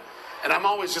to. And I'm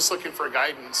always just looking for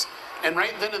guidance. And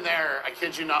right then and there, I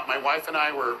kid you not, my wife and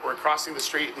I were crossing the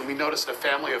street, and we noticed a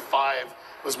family of 5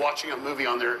 was watching a movie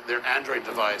on their Android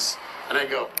device. And I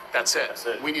go, that's it.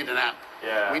 We need an app.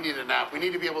 Yeah. We need an app. We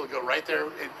need to be able to go right there.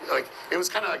 It was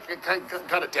kind of like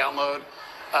got a download.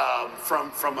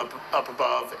 from up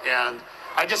above, and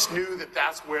I just knew that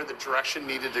that's where the direction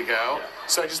needed to go. Yeah.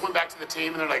 So I just went back to the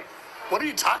team, and they're like, "What are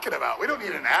you talking about? We don't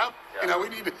need an app. Yeah. You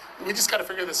know, we just got to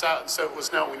figure this out." And so it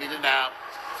was, no, we need an app.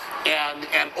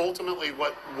 And ultimately,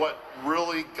 what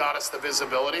really got us the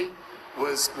visibility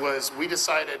was we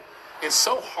decided it's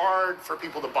so hard for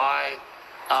people to buy.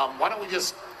 Why don't we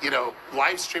just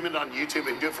live stream it on YouTube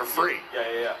and do it for free?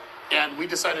 Yeah. And we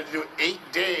decided to do 8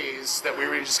 days that we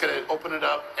were just going to open it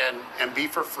up and be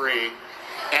for free.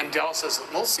 And Dell says,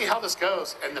 we'll see how this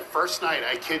goes. And the first night,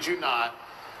 I kid you not,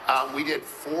 we did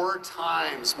 4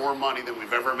 times more money than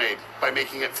we've ever made by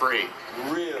making it free.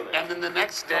 Really? And then the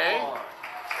next day,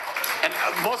 and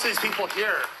most of these people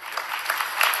here,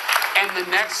 and the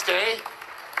next day,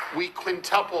 we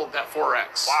quintupled that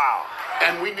 4X. Wow.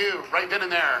 And we knew right then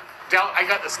and there. I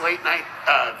got this late night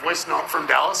voice note from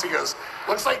Dallas. He goes,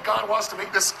 looks like God wants to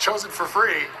make this Chosen for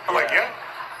free. I'm like, yeah,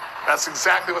 that's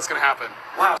exactly what's going to happen.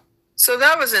 Wow. So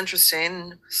that was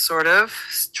interesting, sort of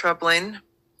troubling.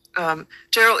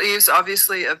 Daryl Eves,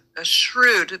 obviously a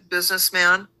shrewd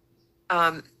businessman.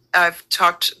 I've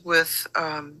talked with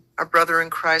our brother in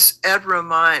Christ, Ed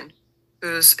Romine,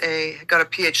 who's got a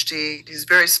PhD. He's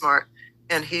very smart,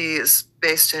 and he is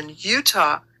based in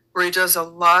Utah, where he does a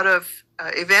lot of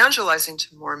evangelizing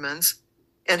to Mormons.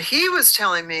 And he was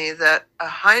telling me that a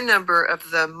high number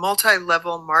of the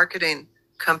multi-level marketing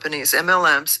companies,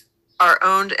 MLMs, are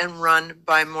owned and run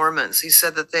by Mormons. He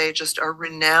said that they just are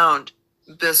renowned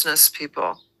business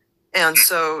people. And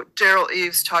so Daryl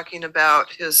Eves talking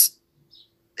about his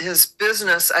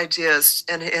business ideas,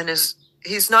 and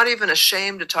he's not even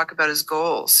ashamed to talk about his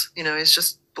goals. He's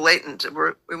just blatant.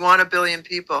 We want 1 billion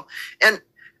people. And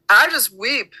I just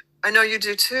weep. I know you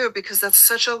do too, because that's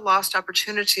such a lost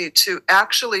opportunity to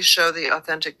actually show the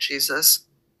authentic Jesus,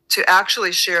 to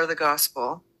actually share the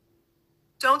gospel.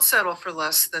 Don't settle for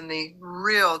less than the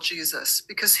real Jesus,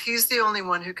 because he's the only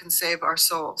one who can save our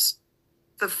souls.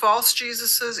 The false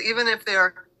Jesuses, even if they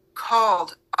are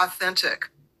called authentic,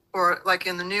 or like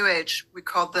in the New Age, we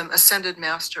called them ascended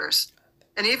masters.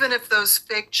 And even if those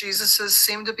fake Jesuses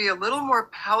seem to be a little more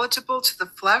palatable to the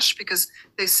flesh because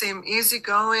they seem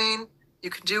easygoing, you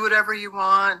can do whatever you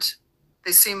want,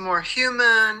 they seem more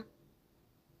human,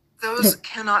 those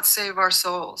cannot save our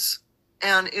souls.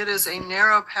 And it is a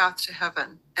narrow path to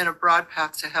heaven and a broad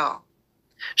path to hell.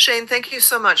 Shane, thank you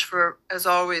so much for, as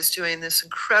always, doing this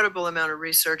incredible amount of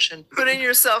research and putting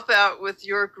yourself out with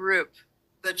your group,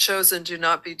 The Chosen. Do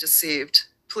not be deceived.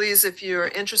 Please, if you are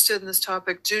interested in this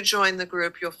topic, do join the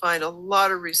group. You'll find a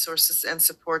lot of resources and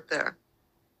support there.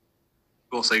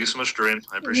 Cool. Thank you so much, Doreen.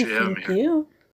 I appreciate you having me here. Thank you.